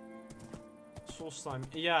 Souls time.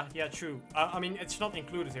 Yeah, yeah, true. I mean, it's not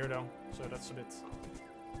included here though, so that's a bit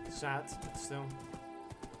sad, but still.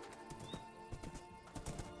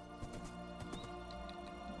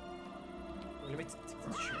 Wait, let me take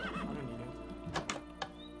this shit. I don't need it.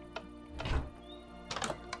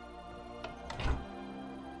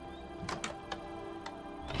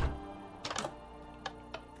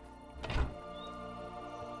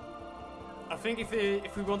 I think if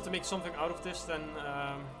we want to make something out of this,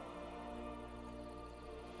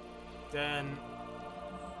 then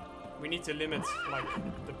we need to limit like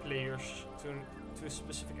the players to a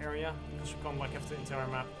specific area, because you can't like have the entire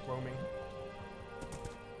map roaming.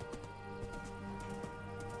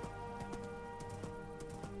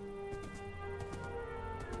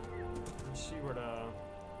 Let's see where if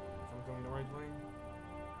I'm going the right way.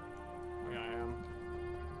 Oh, yeah, I am.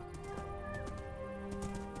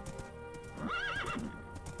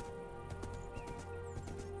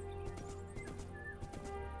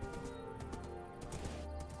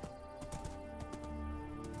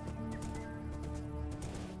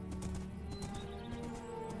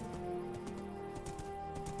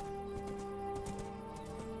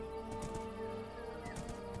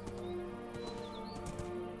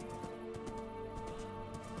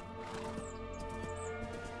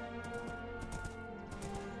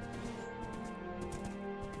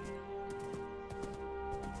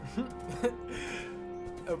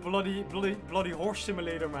 A bloody horse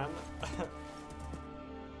simulator, man.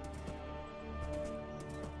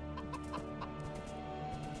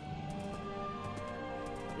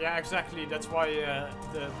 Yeah, exactly. That's why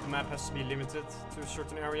the map has to be limited to a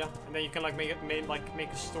certain area, and then you can like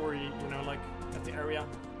make a story, you know, like at the area.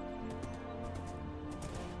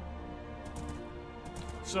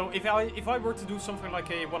 So if I were to do something like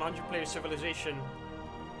a 100-player civilization,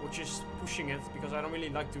 which is pushing it, because I don't really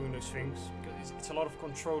like doing those things, because it's a lot of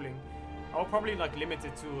controlling. I will probably like limit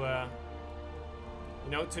it to,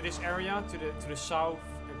 you know, to this area, to the south,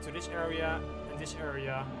 and to this area, and this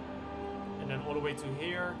area, and then all the way to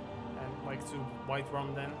here, and like to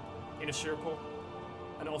Whiterun then, in a circle,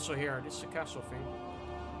 and also here. This is a castle thing,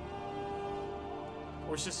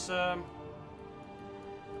 or is this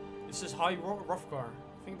High Hrothgar?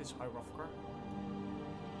 I think this is High Hrothgar.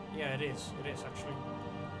 Yeah, it is. It is actually.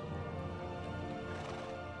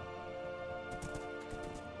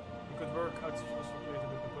 Good work. How to create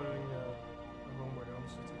with putting a room where the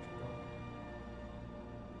homestead actually go.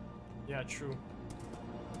 Yeah, true.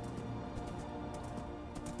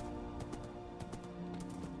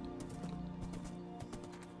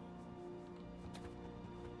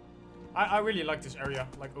 I really like this area,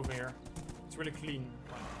 like over here. It's really clean.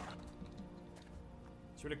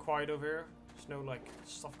 It's really quiet over here. There's no like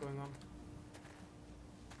stuff going on.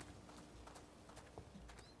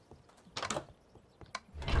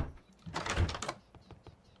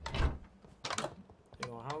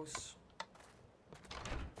 House.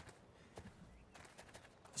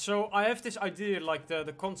 So I have this idea, like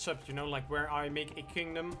the concept, you know, like where I make a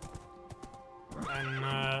kingdom, and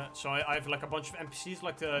so I have like a bunch of NPCs,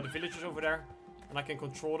 like the villagers over there, and I can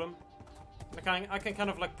control them. Like I can kind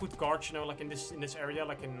of like put guards, you know, like in this area,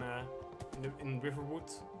 like in Riverwood,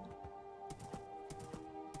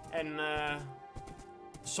 and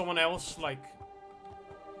someone else, like,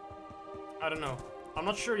 I don't know. I'm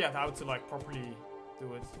not sure yet how to like properly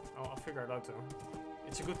do it. I'll figure it out though.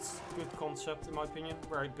 It's a good concept in my opinion,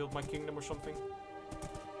 where I build my kingdom or something.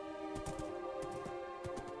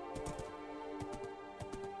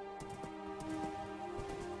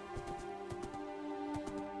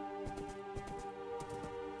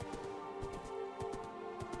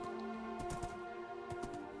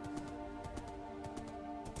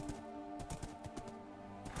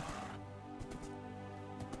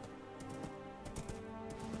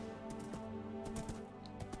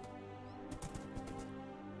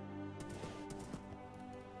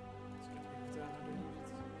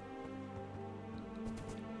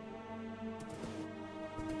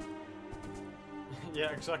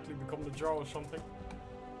 Yeah, exactly, become the draw or something.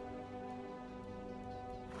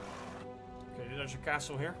 Okay, there's a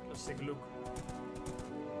castle here. Let's take a look.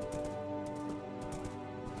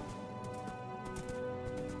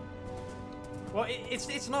 Well,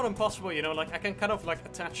 it's not impossible, you know, like I can kind of like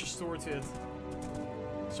attach a story to it.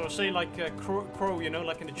 So say like Crow, you know,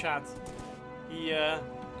 like in the chat. He's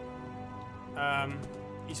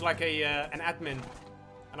like an admin.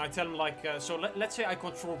 And I tell him like, so let's say I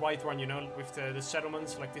control Whiterun, you know, with the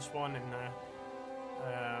settlements like this one, and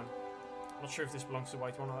I'm not sure if this belongs to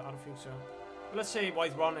Whiterun, I don't think so. But let's say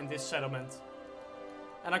Whiterun and this settlement.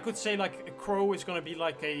 And I could say like a Crow is gonna be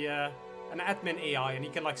like a an admin AI, and he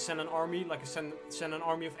can like send an army, like send an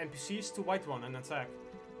army of NPCs to White One and attack,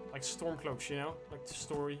 like Stormcloaks, you know, like the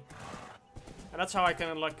story. And that's how I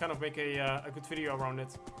can like kind of make a good video around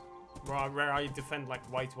it, where I defend like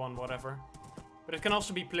White One, whatever. But it can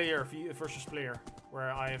also be player versus player,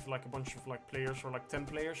 where I have like a bunch of like players or like 10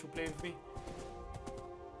 players who play with me.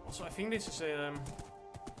 Also, I think this is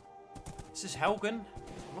Helgen?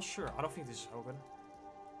 I'm not sure. I don't think this is Helgen.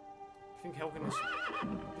 I think Helgen is...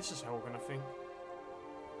 This is Helgen, I think.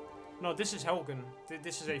 No, this is Helgen.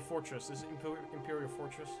 This is a fortress. This is Imperial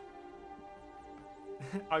Fortress.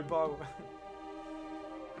 I bow.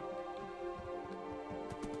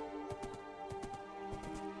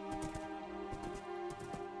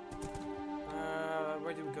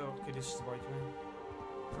 Where do we go? Okay, this is the right way.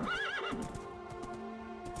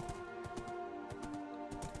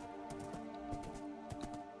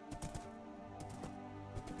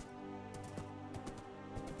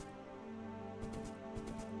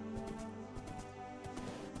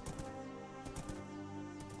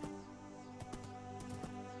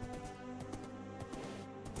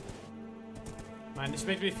 Man, this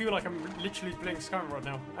makes me feel like I'm literally playing Skyrim right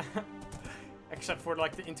now. Except for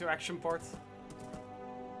like the interaction part.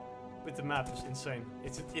 With the map is insane.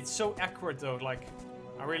 It's so accurate though, like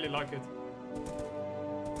I really like it.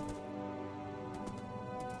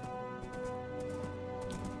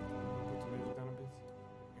 Put the music down a bit.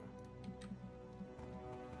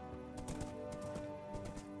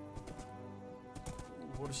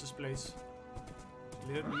 Ooh, what is this place?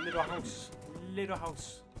 Little house. Little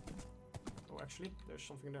house. Oh, actually, there's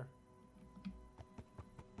something there.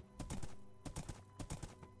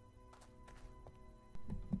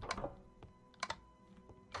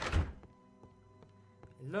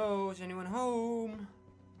 Hello, is anyone home?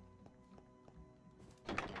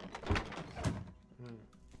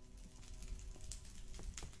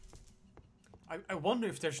 I wonder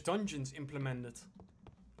if there's dungeons implemented.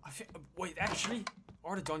 Wait, actually,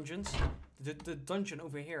 are the dungeons? The dungeon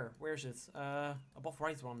over here. Where is it? Above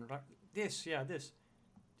right one. Right? This, yeah, this.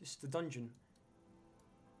 This is the dungeon.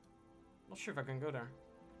 Not sure if I can go there.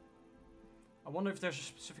 I wonder if there's a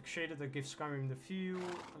specific shader that gives Skyrim the feel,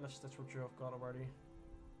 unless that's what you have got already.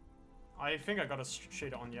 I think I got a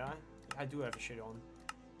shader on, yeah. I do have a shader on.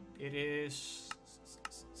 It is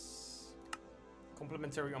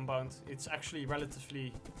complementary unbound. It's actually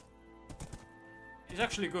relatively... It's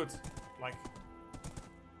actually good. Like...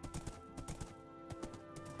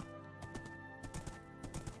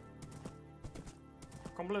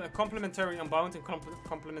 Complementary unbound and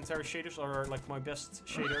complementary shaders are like my best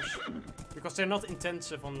shaders. Because they're not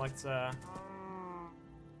intensive on like the...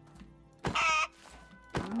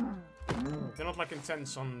 They're not like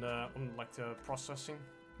intense on like the processing.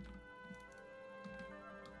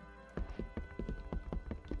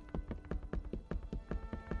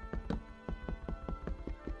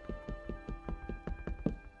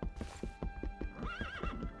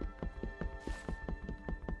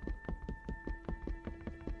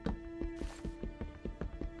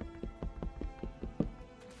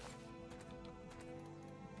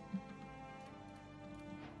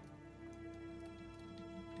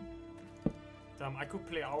 I could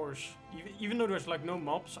play hours, even though there's like no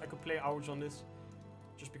mobs, I could play hours on this,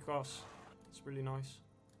 just because it's really nice.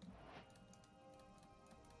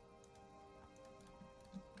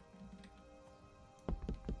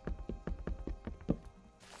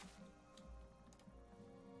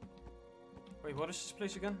 Wait, what is this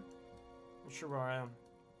place again? Not sure where I am.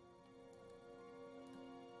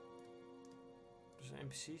 There's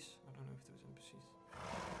NPCs? I don't know if there's NPCs.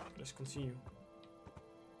 Let's continue.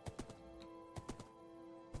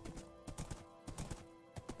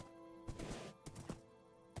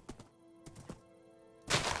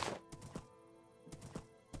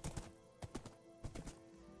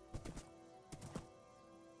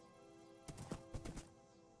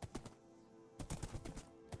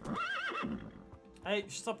 Hey,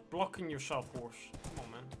 stop blocking yourself, horse. Come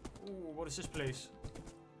on, man. Ooh, what is this place?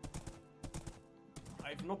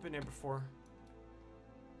 I've not been here before.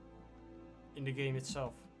 In the game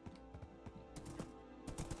itself.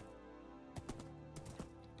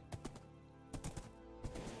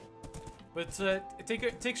 But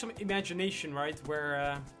take some imagination, right?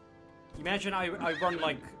 Where imagine I run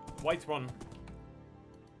like White Run,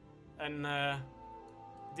 and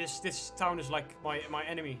this town is like my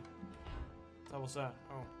enemy. That was that.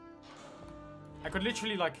 Oh. I could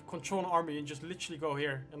literally like control an army and just literally go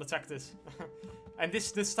here and attack this. And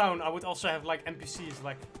this town I would also have like NPCs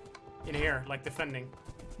like in here, like defending.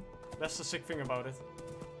 That's the sick thing about it.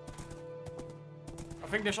 I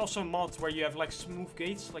think there's also mods where you have like smooth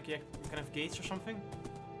gates, like you can have gates or something.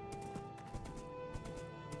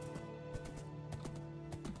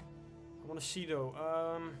 the sea though.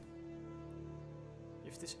 You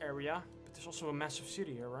have this area, but there's also a massive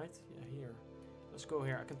city here, right? Yeah, here. Let's go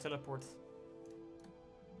here. I can teleport.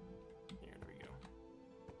 Here, there we go.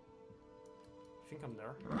 I think I'm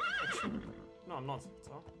there. Actually, no, I'm not.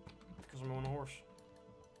 So, because I'm on a horse.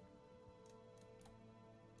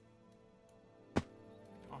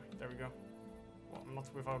 Oh, there we go. Well, I'm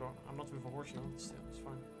not with a horse now. Still, it's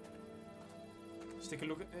fine. Let's take a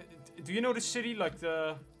look. Do you know the city? Like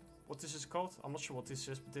the what this is called? I'm not sure what this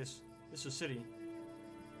is, but this is a city.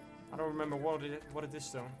 I don't remember what it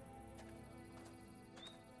is though.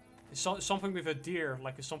 It's something with a deer,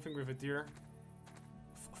 like a something with a deer.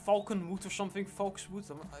 Falconwood or something, Folkswood.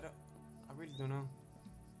 I really don't know.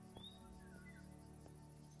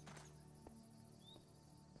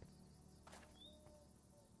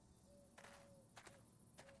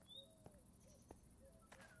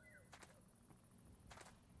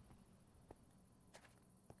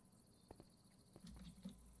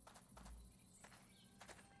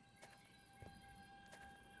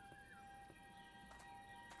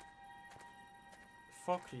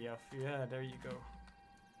 Forgelabs, yeah, there you go.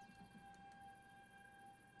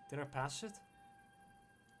 Did I pass it?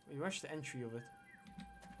 Wait, where's the entry of it?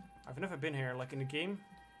 I've never been here, like in the game.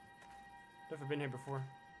 Never been here before.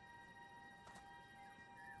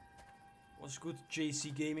 What's good,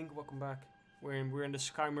 JC Gaming? Welcome back. We're in the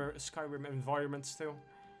Skyrim environment still.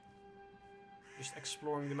 Just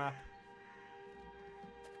exploring the map.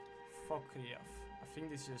 Forgelabs. I think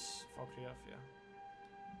this is Forgelabs, yeah.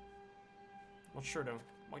 Not sure though.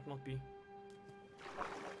 Might not be.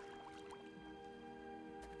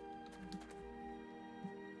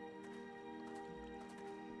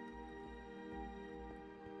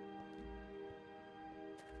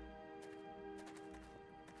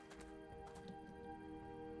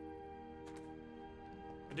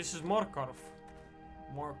 This is Markarth.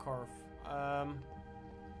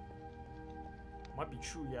 Might be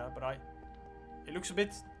true, yeah, but it looks a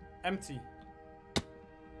bit empty.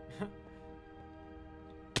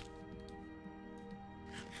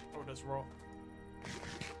 Oh, that's raw.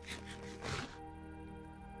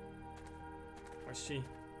 I see.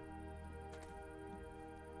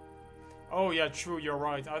 Oh yeah, true, you're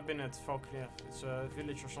right. I've been at Forgelabs. It's a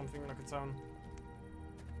village or something, like a town.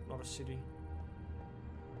 Not a city.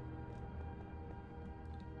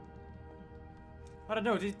 I don't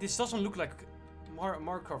know, this doesn't look like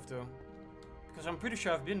Markarth though. Because I'm pretty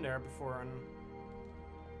sure I've been there before and...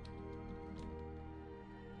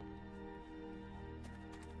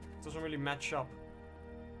 it doesn't really match up.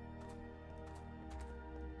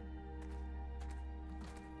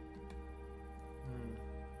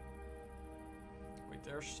 Wait,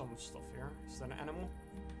 there's some stuff here. Is that an animal?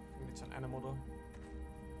 I think it's an animal though.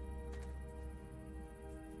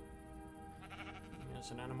 Yeah,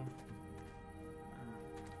 it's an animal.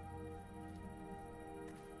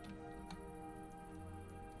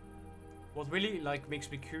 What really like makes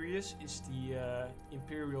me curious is the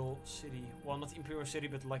Imperial City. Well, not Imperial City,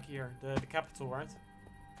 but like here, the capital, right?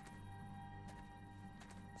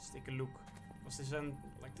 Let's take a look. Was this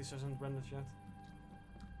this hasn't rendered yet?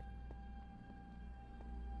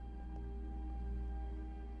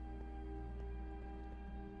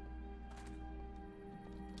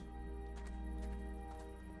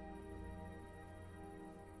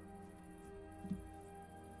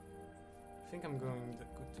 I think I'm going the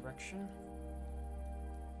good direction.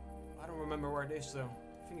 I don't remember where it is though.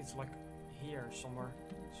 I think it's like here somewhere.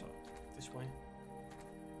 So this way.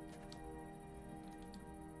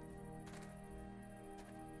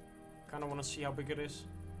 Kinda wanna see how big it is.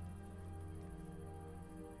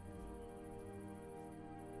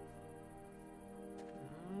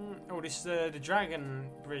 Oh, this is the dragon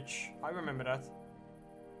bridge. I remember that.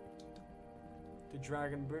 The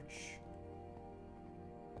dragon bridge.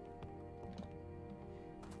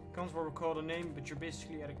 Can't recall the name, but you're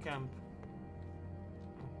basically at a camp.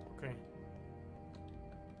 Oh, okay.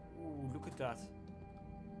 Ooh, look at that.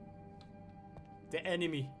 The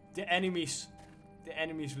enemy. The enemies. The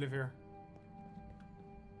enemies live here.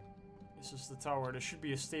 This is the tower. There should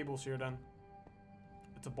be a stables here then.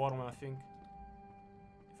 At the bottom, I think.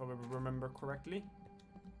 If I remember correctly.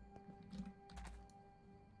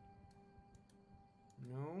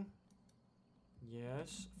 No.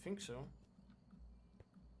 Yes, I think so.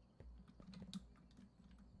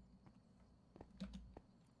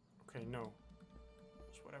 Okay, no.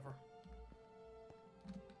 It's whatever.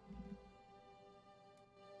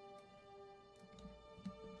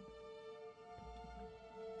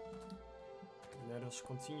 Let us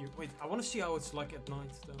continue. Wait, I want to see how it's like at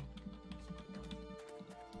night, though.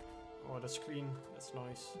 Oh, the screen. That's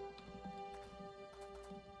nice.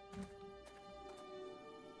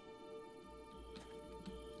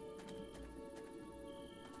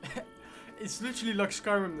 It's literally like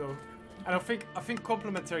Skyrim though. And I think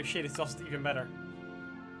complementary shit is just even better.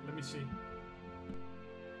 Let me see.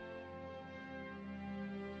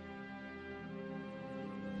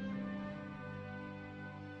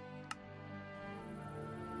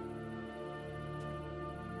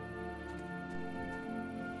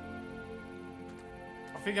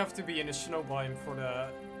 I think I have to be in a snow biome for the...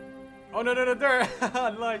 Oh no, there!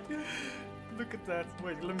 Like, look at that.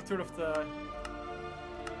 Wait, let me turn off the...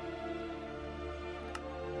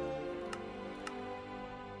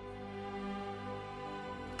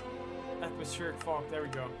 Atmospheric fog, there we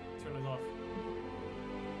go. Turn it off.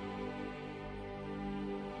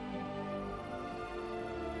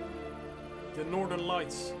 The Northern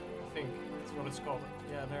Lights, I think that's what it's called.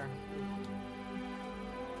 Yeah, there.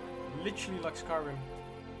 Literally like Skyrim.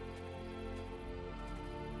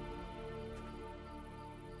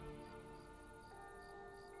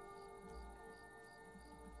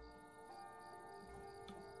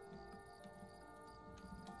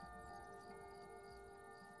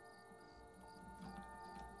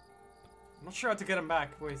 I'm not sure how to get him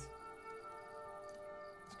back. Wait. Let's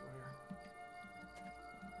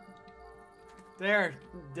go here.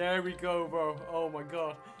 There we go, bro. Oh my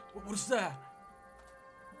god. What is that?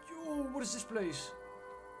 Yo, what is this place?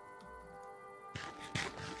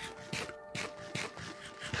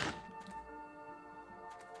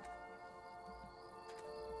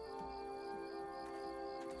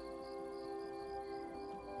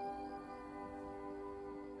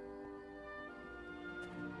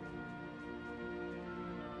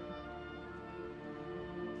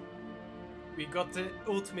 We got the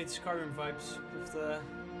ultimate Skyrim vibes with the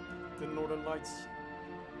Northern Lights.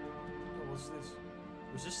 What was this?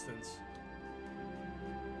 Resistance.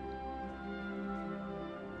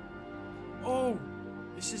 Oh!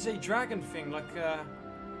 This is a dragon thing, like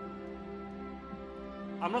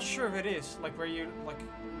I'm not sure if it is, like where you like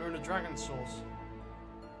learn the dragon souls.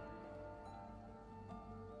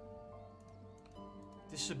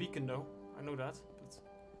 This is a beacon though, I know that, but...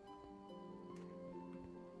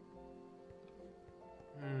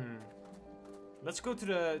 Let's go to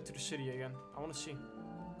the city again. I want to see.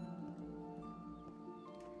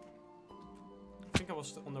 I think I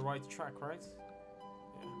was on the right track, right?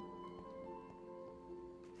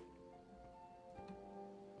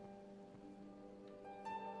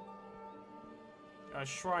 Yeah. A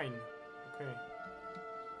shrine. Okay.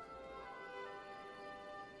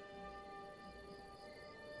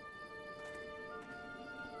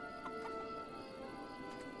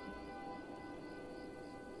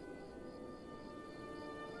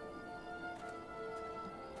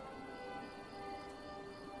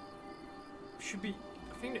 Should be,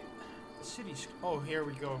 I think the city's, oh, here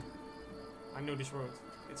we go. I know this road.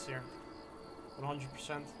 It's here.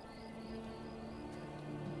 100%.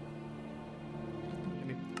 Let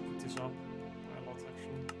me put this up. A lot,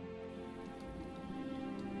 actually.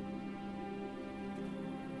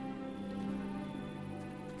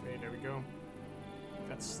 Okay, there we go.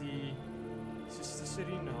 That's the, is this the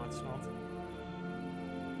city? No, it's not.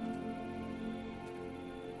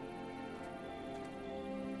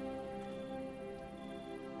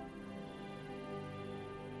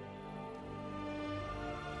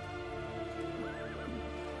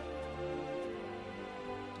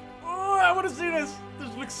 I want to see this!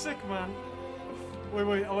 This looks sick, man.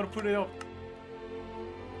 Wait, I want to put it up.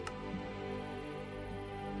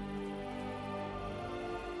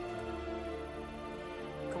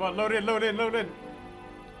 Come on, load in.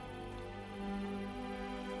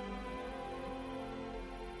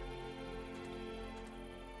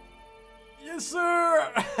 Yes,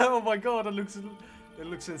 sir! Oh my god, that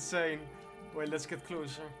looks insane. Wait, let's get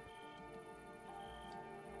closer.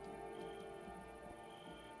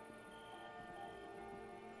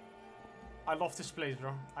 I love this place,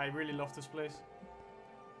 bro. I really love this place.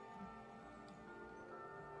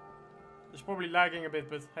 It's probably lagging a bit,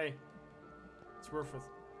 but hey, it's worth it.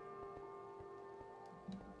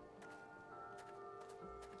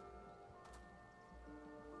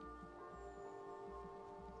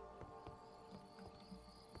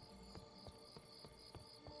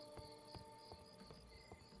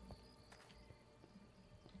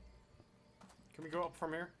 Can we go up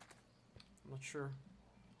from here? I'm not sure.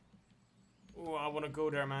 Oh, I want to go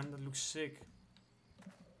there, man. That looks sick.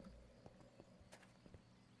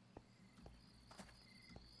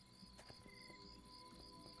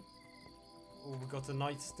 Oh, we got the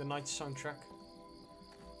night soundtrack.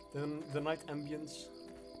 The night ambience.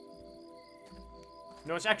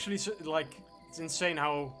 No, it's actually like, it's insane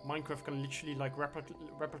how Minecraft can literally like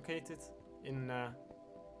replicate it in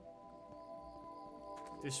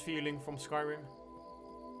this feeling from Skyrim.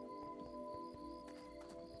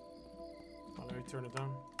 we turn it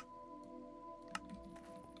down.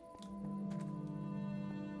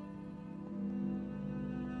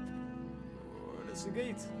 Oh, that's the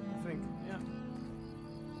gate, I think. Yeah.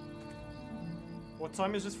 What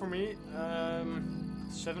time is it for me?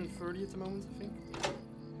 7:30 at the moment, I think.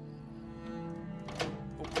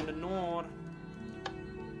 Open the door.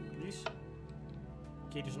 Please.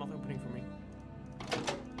 Gate is not opening for me.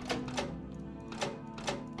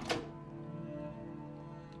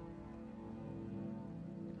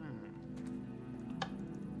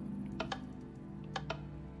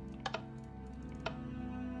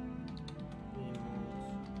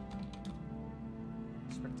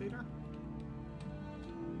 Spectator?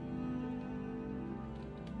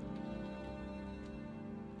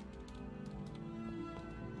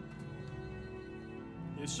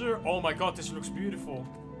 Yes, sir. Oh my god, this looks beautiful.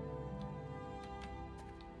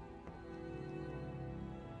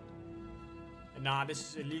 Nah, this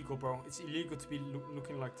is illegal, bro. It's illegal to be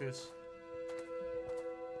looking like this.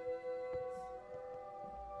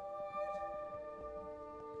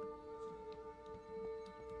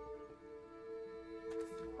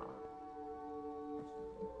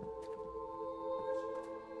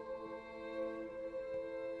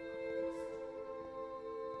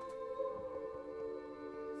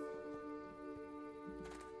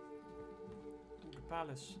 The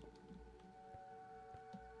palace.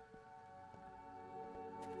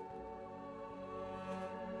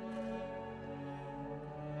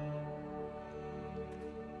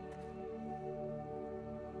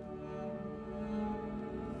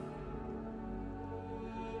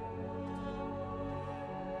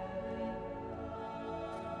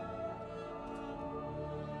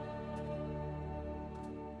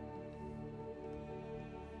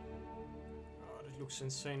 Looks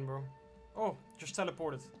insane, bro. Oh, just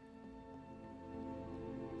teleported.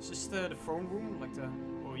 Is this the throne room? Like the...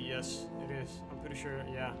 Oh, yes, it is. I'm pretty sure,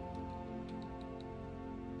 yeah.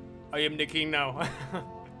 I am the king now.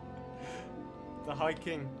 The High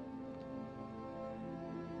King.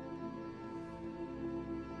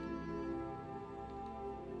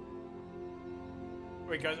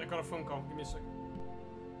 Wait, guys, I got a phone call. Give me a sec.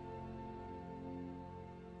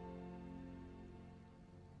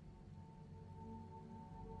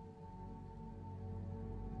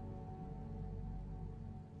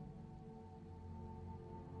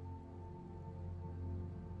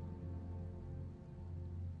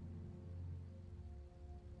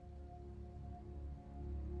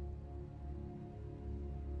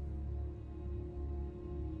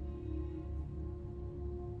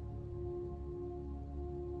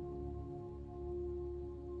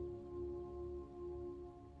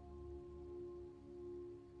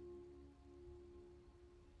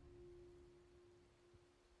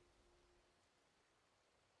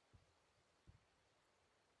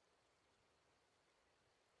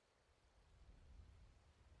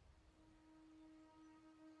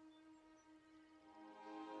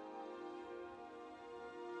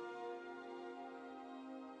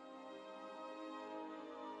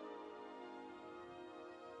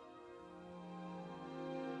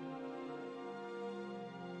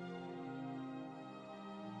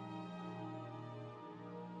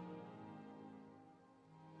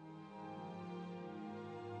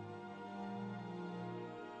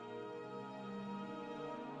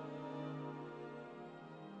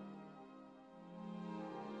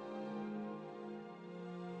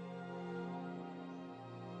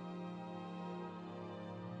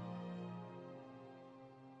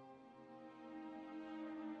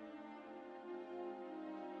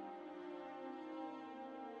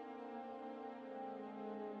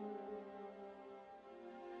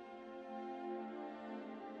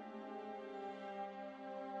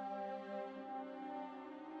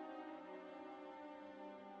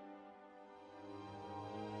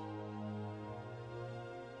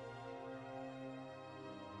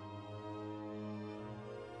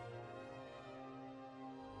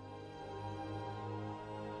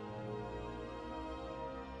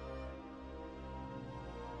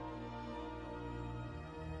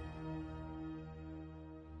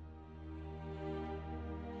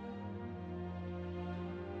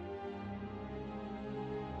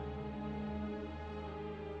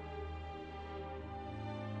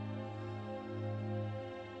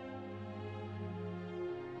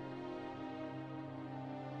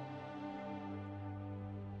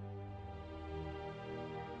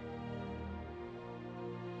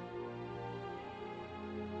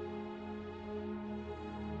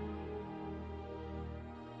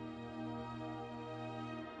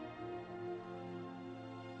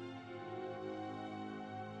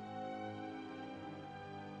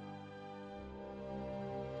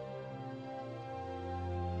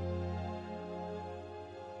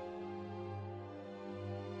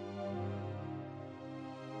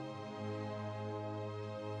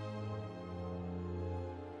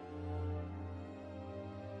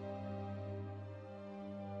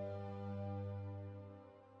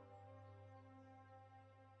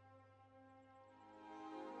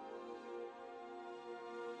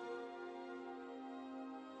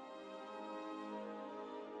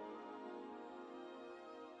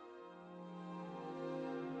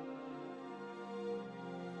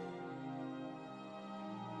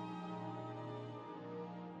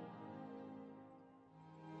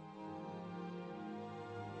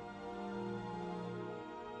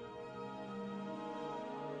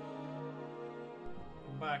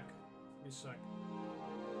 back. Give me a sec.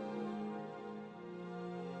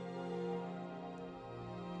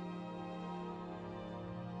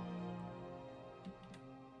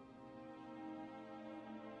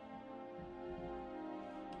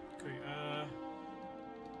 Okay,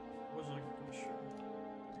 was like a sure.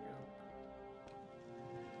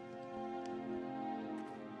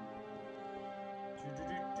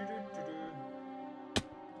 There we go.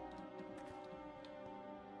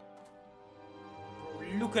 Bro,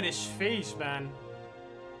 look at his face, man.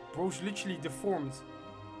 Bro's literally deformed.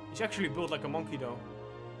 He's actually built like a monkey, though.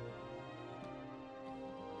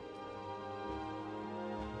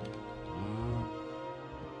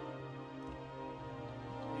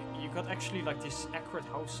 You got actually like these accurate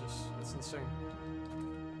houses. That's insane.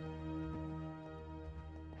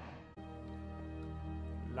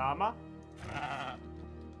 Llama?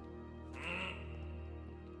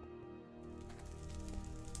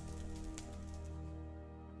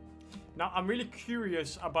 Now, I'm really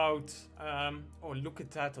curious about... oh, look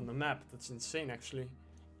at that on the map. That's insane, actually.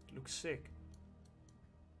 It looks sick.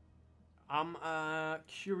 I'm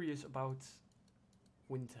curious about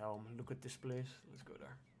Windhelm. Look at this place. Let's go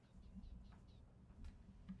there.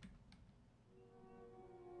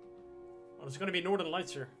 Oh, there's gonna be Northern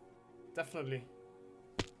Lights here. Definitely.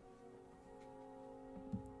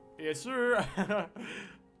 Yes, sir! I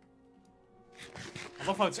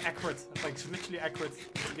love how it's accurate. Like, it's literally accurate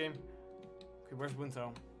in the game. Okay, where's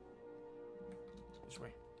Windhelm? This way.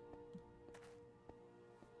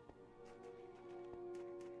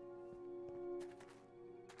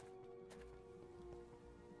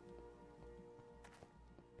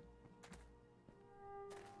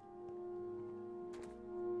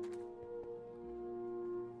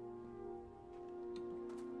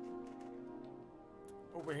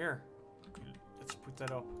 Over here. Okay, let's put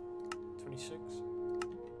that up. 26.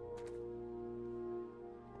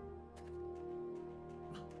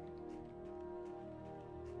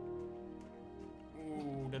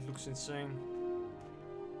 Ooh, that looks insane.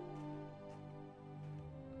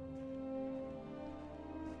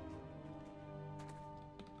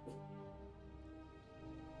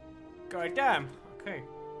 God damn. Okay.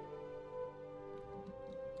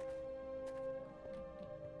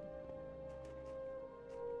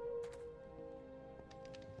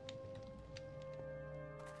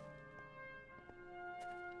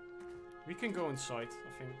 We can go inside,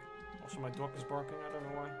 I think. Also, my dog is barking, I don't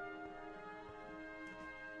know why.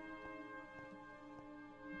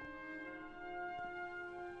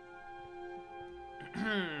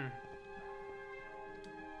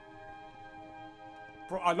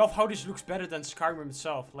 Bro, I love how this looks better than Skyrim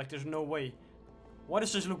itself. Like, there's no way. Why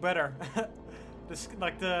does this look better? This,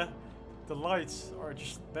 like, the lights are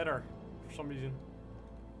just better for some reason.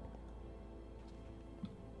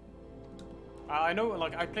 I know,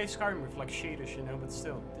 like, I play Skyrim with, like, shaders, you know, but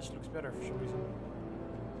still, this looks better for some reason.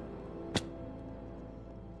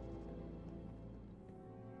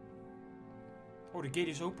 Oh, the gate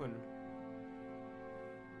is open.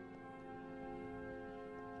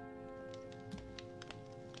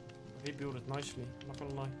 They built it nicely, I'm not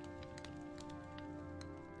gonna lie.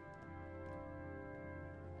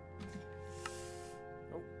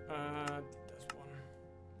 Oh, there's one.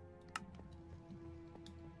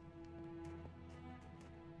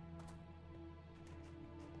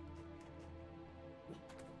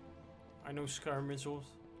 I know Skyrim is old,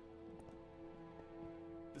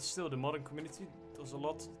 but still the modding community does a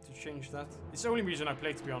lot to change that. It's the only reason I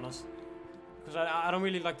play, to be honest. Because I don't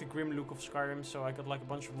really like the grim look of Skyrim, so I got like a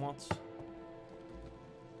bunch of mods.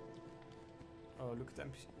 Oh, look at the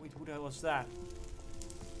NPC. Wait, who the hell was that?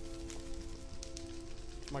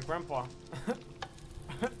 It's my grandpa.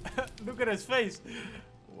 Look at his face.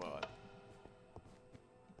 What?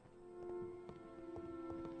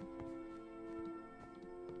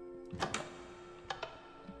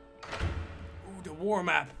 Ooh, the war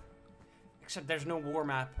map. Except there's no war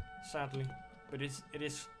map, sadly. But it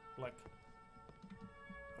is like...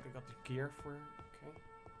 I got the gear for, okay.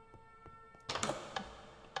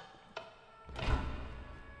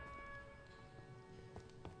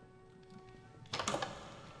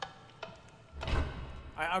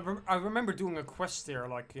 I remember doing a quest there,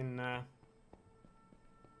 like in the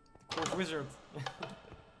Court Wizard.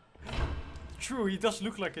 True, he does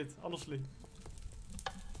look like it, honestly.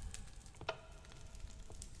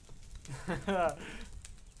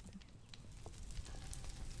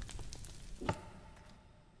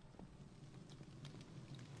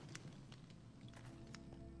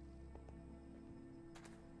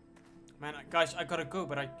 Man, guys, I gotta go,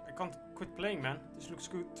 but I can't quit playing, man. This looks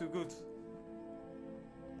good, too good.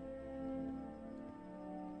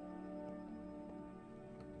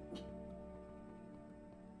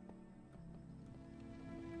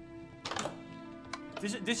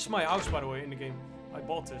 This is my house, by the way, in the game. I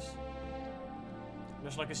bought this.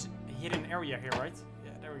 There's like a hidden area here, right?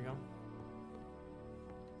 Yeah, there we go.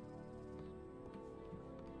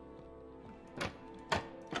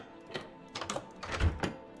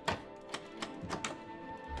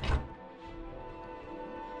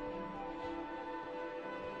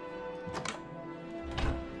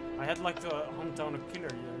 I had like to hunt down a killer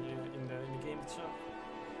in the game itself.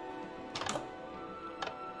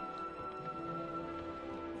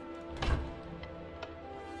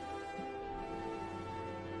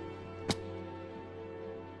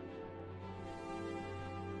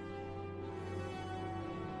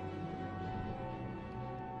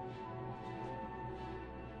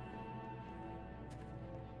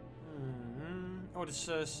 Oh, this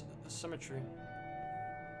is cemetery.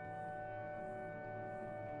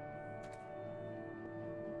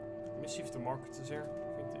 Let me see if the market is here.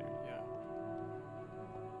 I think yeah.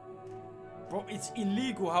 Bro, it's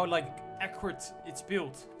illegal how like accurate it's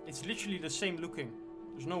built. It's literally the same looking.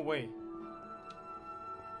 There's no way.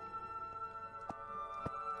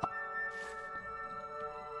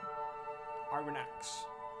 Iron axe.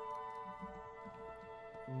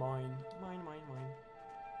 Mine.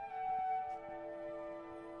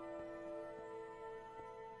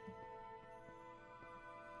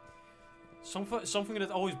 Something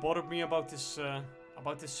that always bothered me about this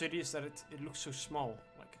city is that it looks so small.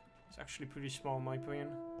 Like it's actually pretty small in my opinion.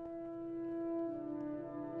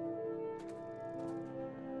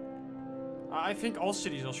 I think all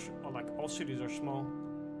cities are small.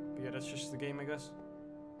 But yeah, that's just the game, I guess.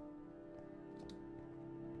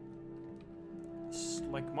 It's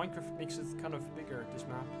like Minecraft makes it kind of bigger, this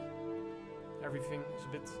map. Everything is a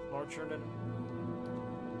bit larger than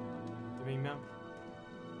the main map.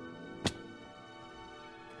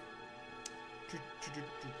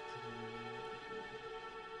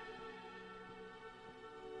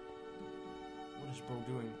 What is bro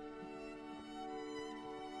doing?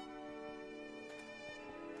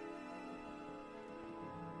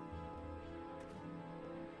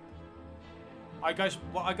 Alright guys,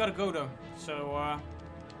 well I gotta go though, so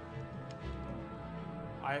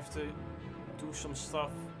I have to do some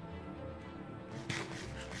stuff.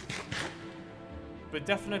 But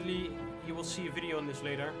definitely you will see a video on this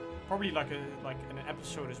later. Probably like an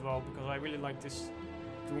episode as well, because I really like this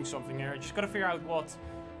doing something here. I just gotta figure out what.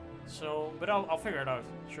 So, but I'll figure it out,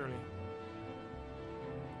 surely.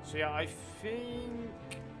 So yeah, I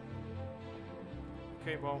think.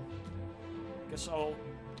 Okay, well, guess I'll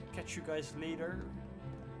catch you guys later.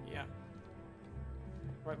 Yeah.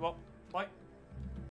 Right, well, bye.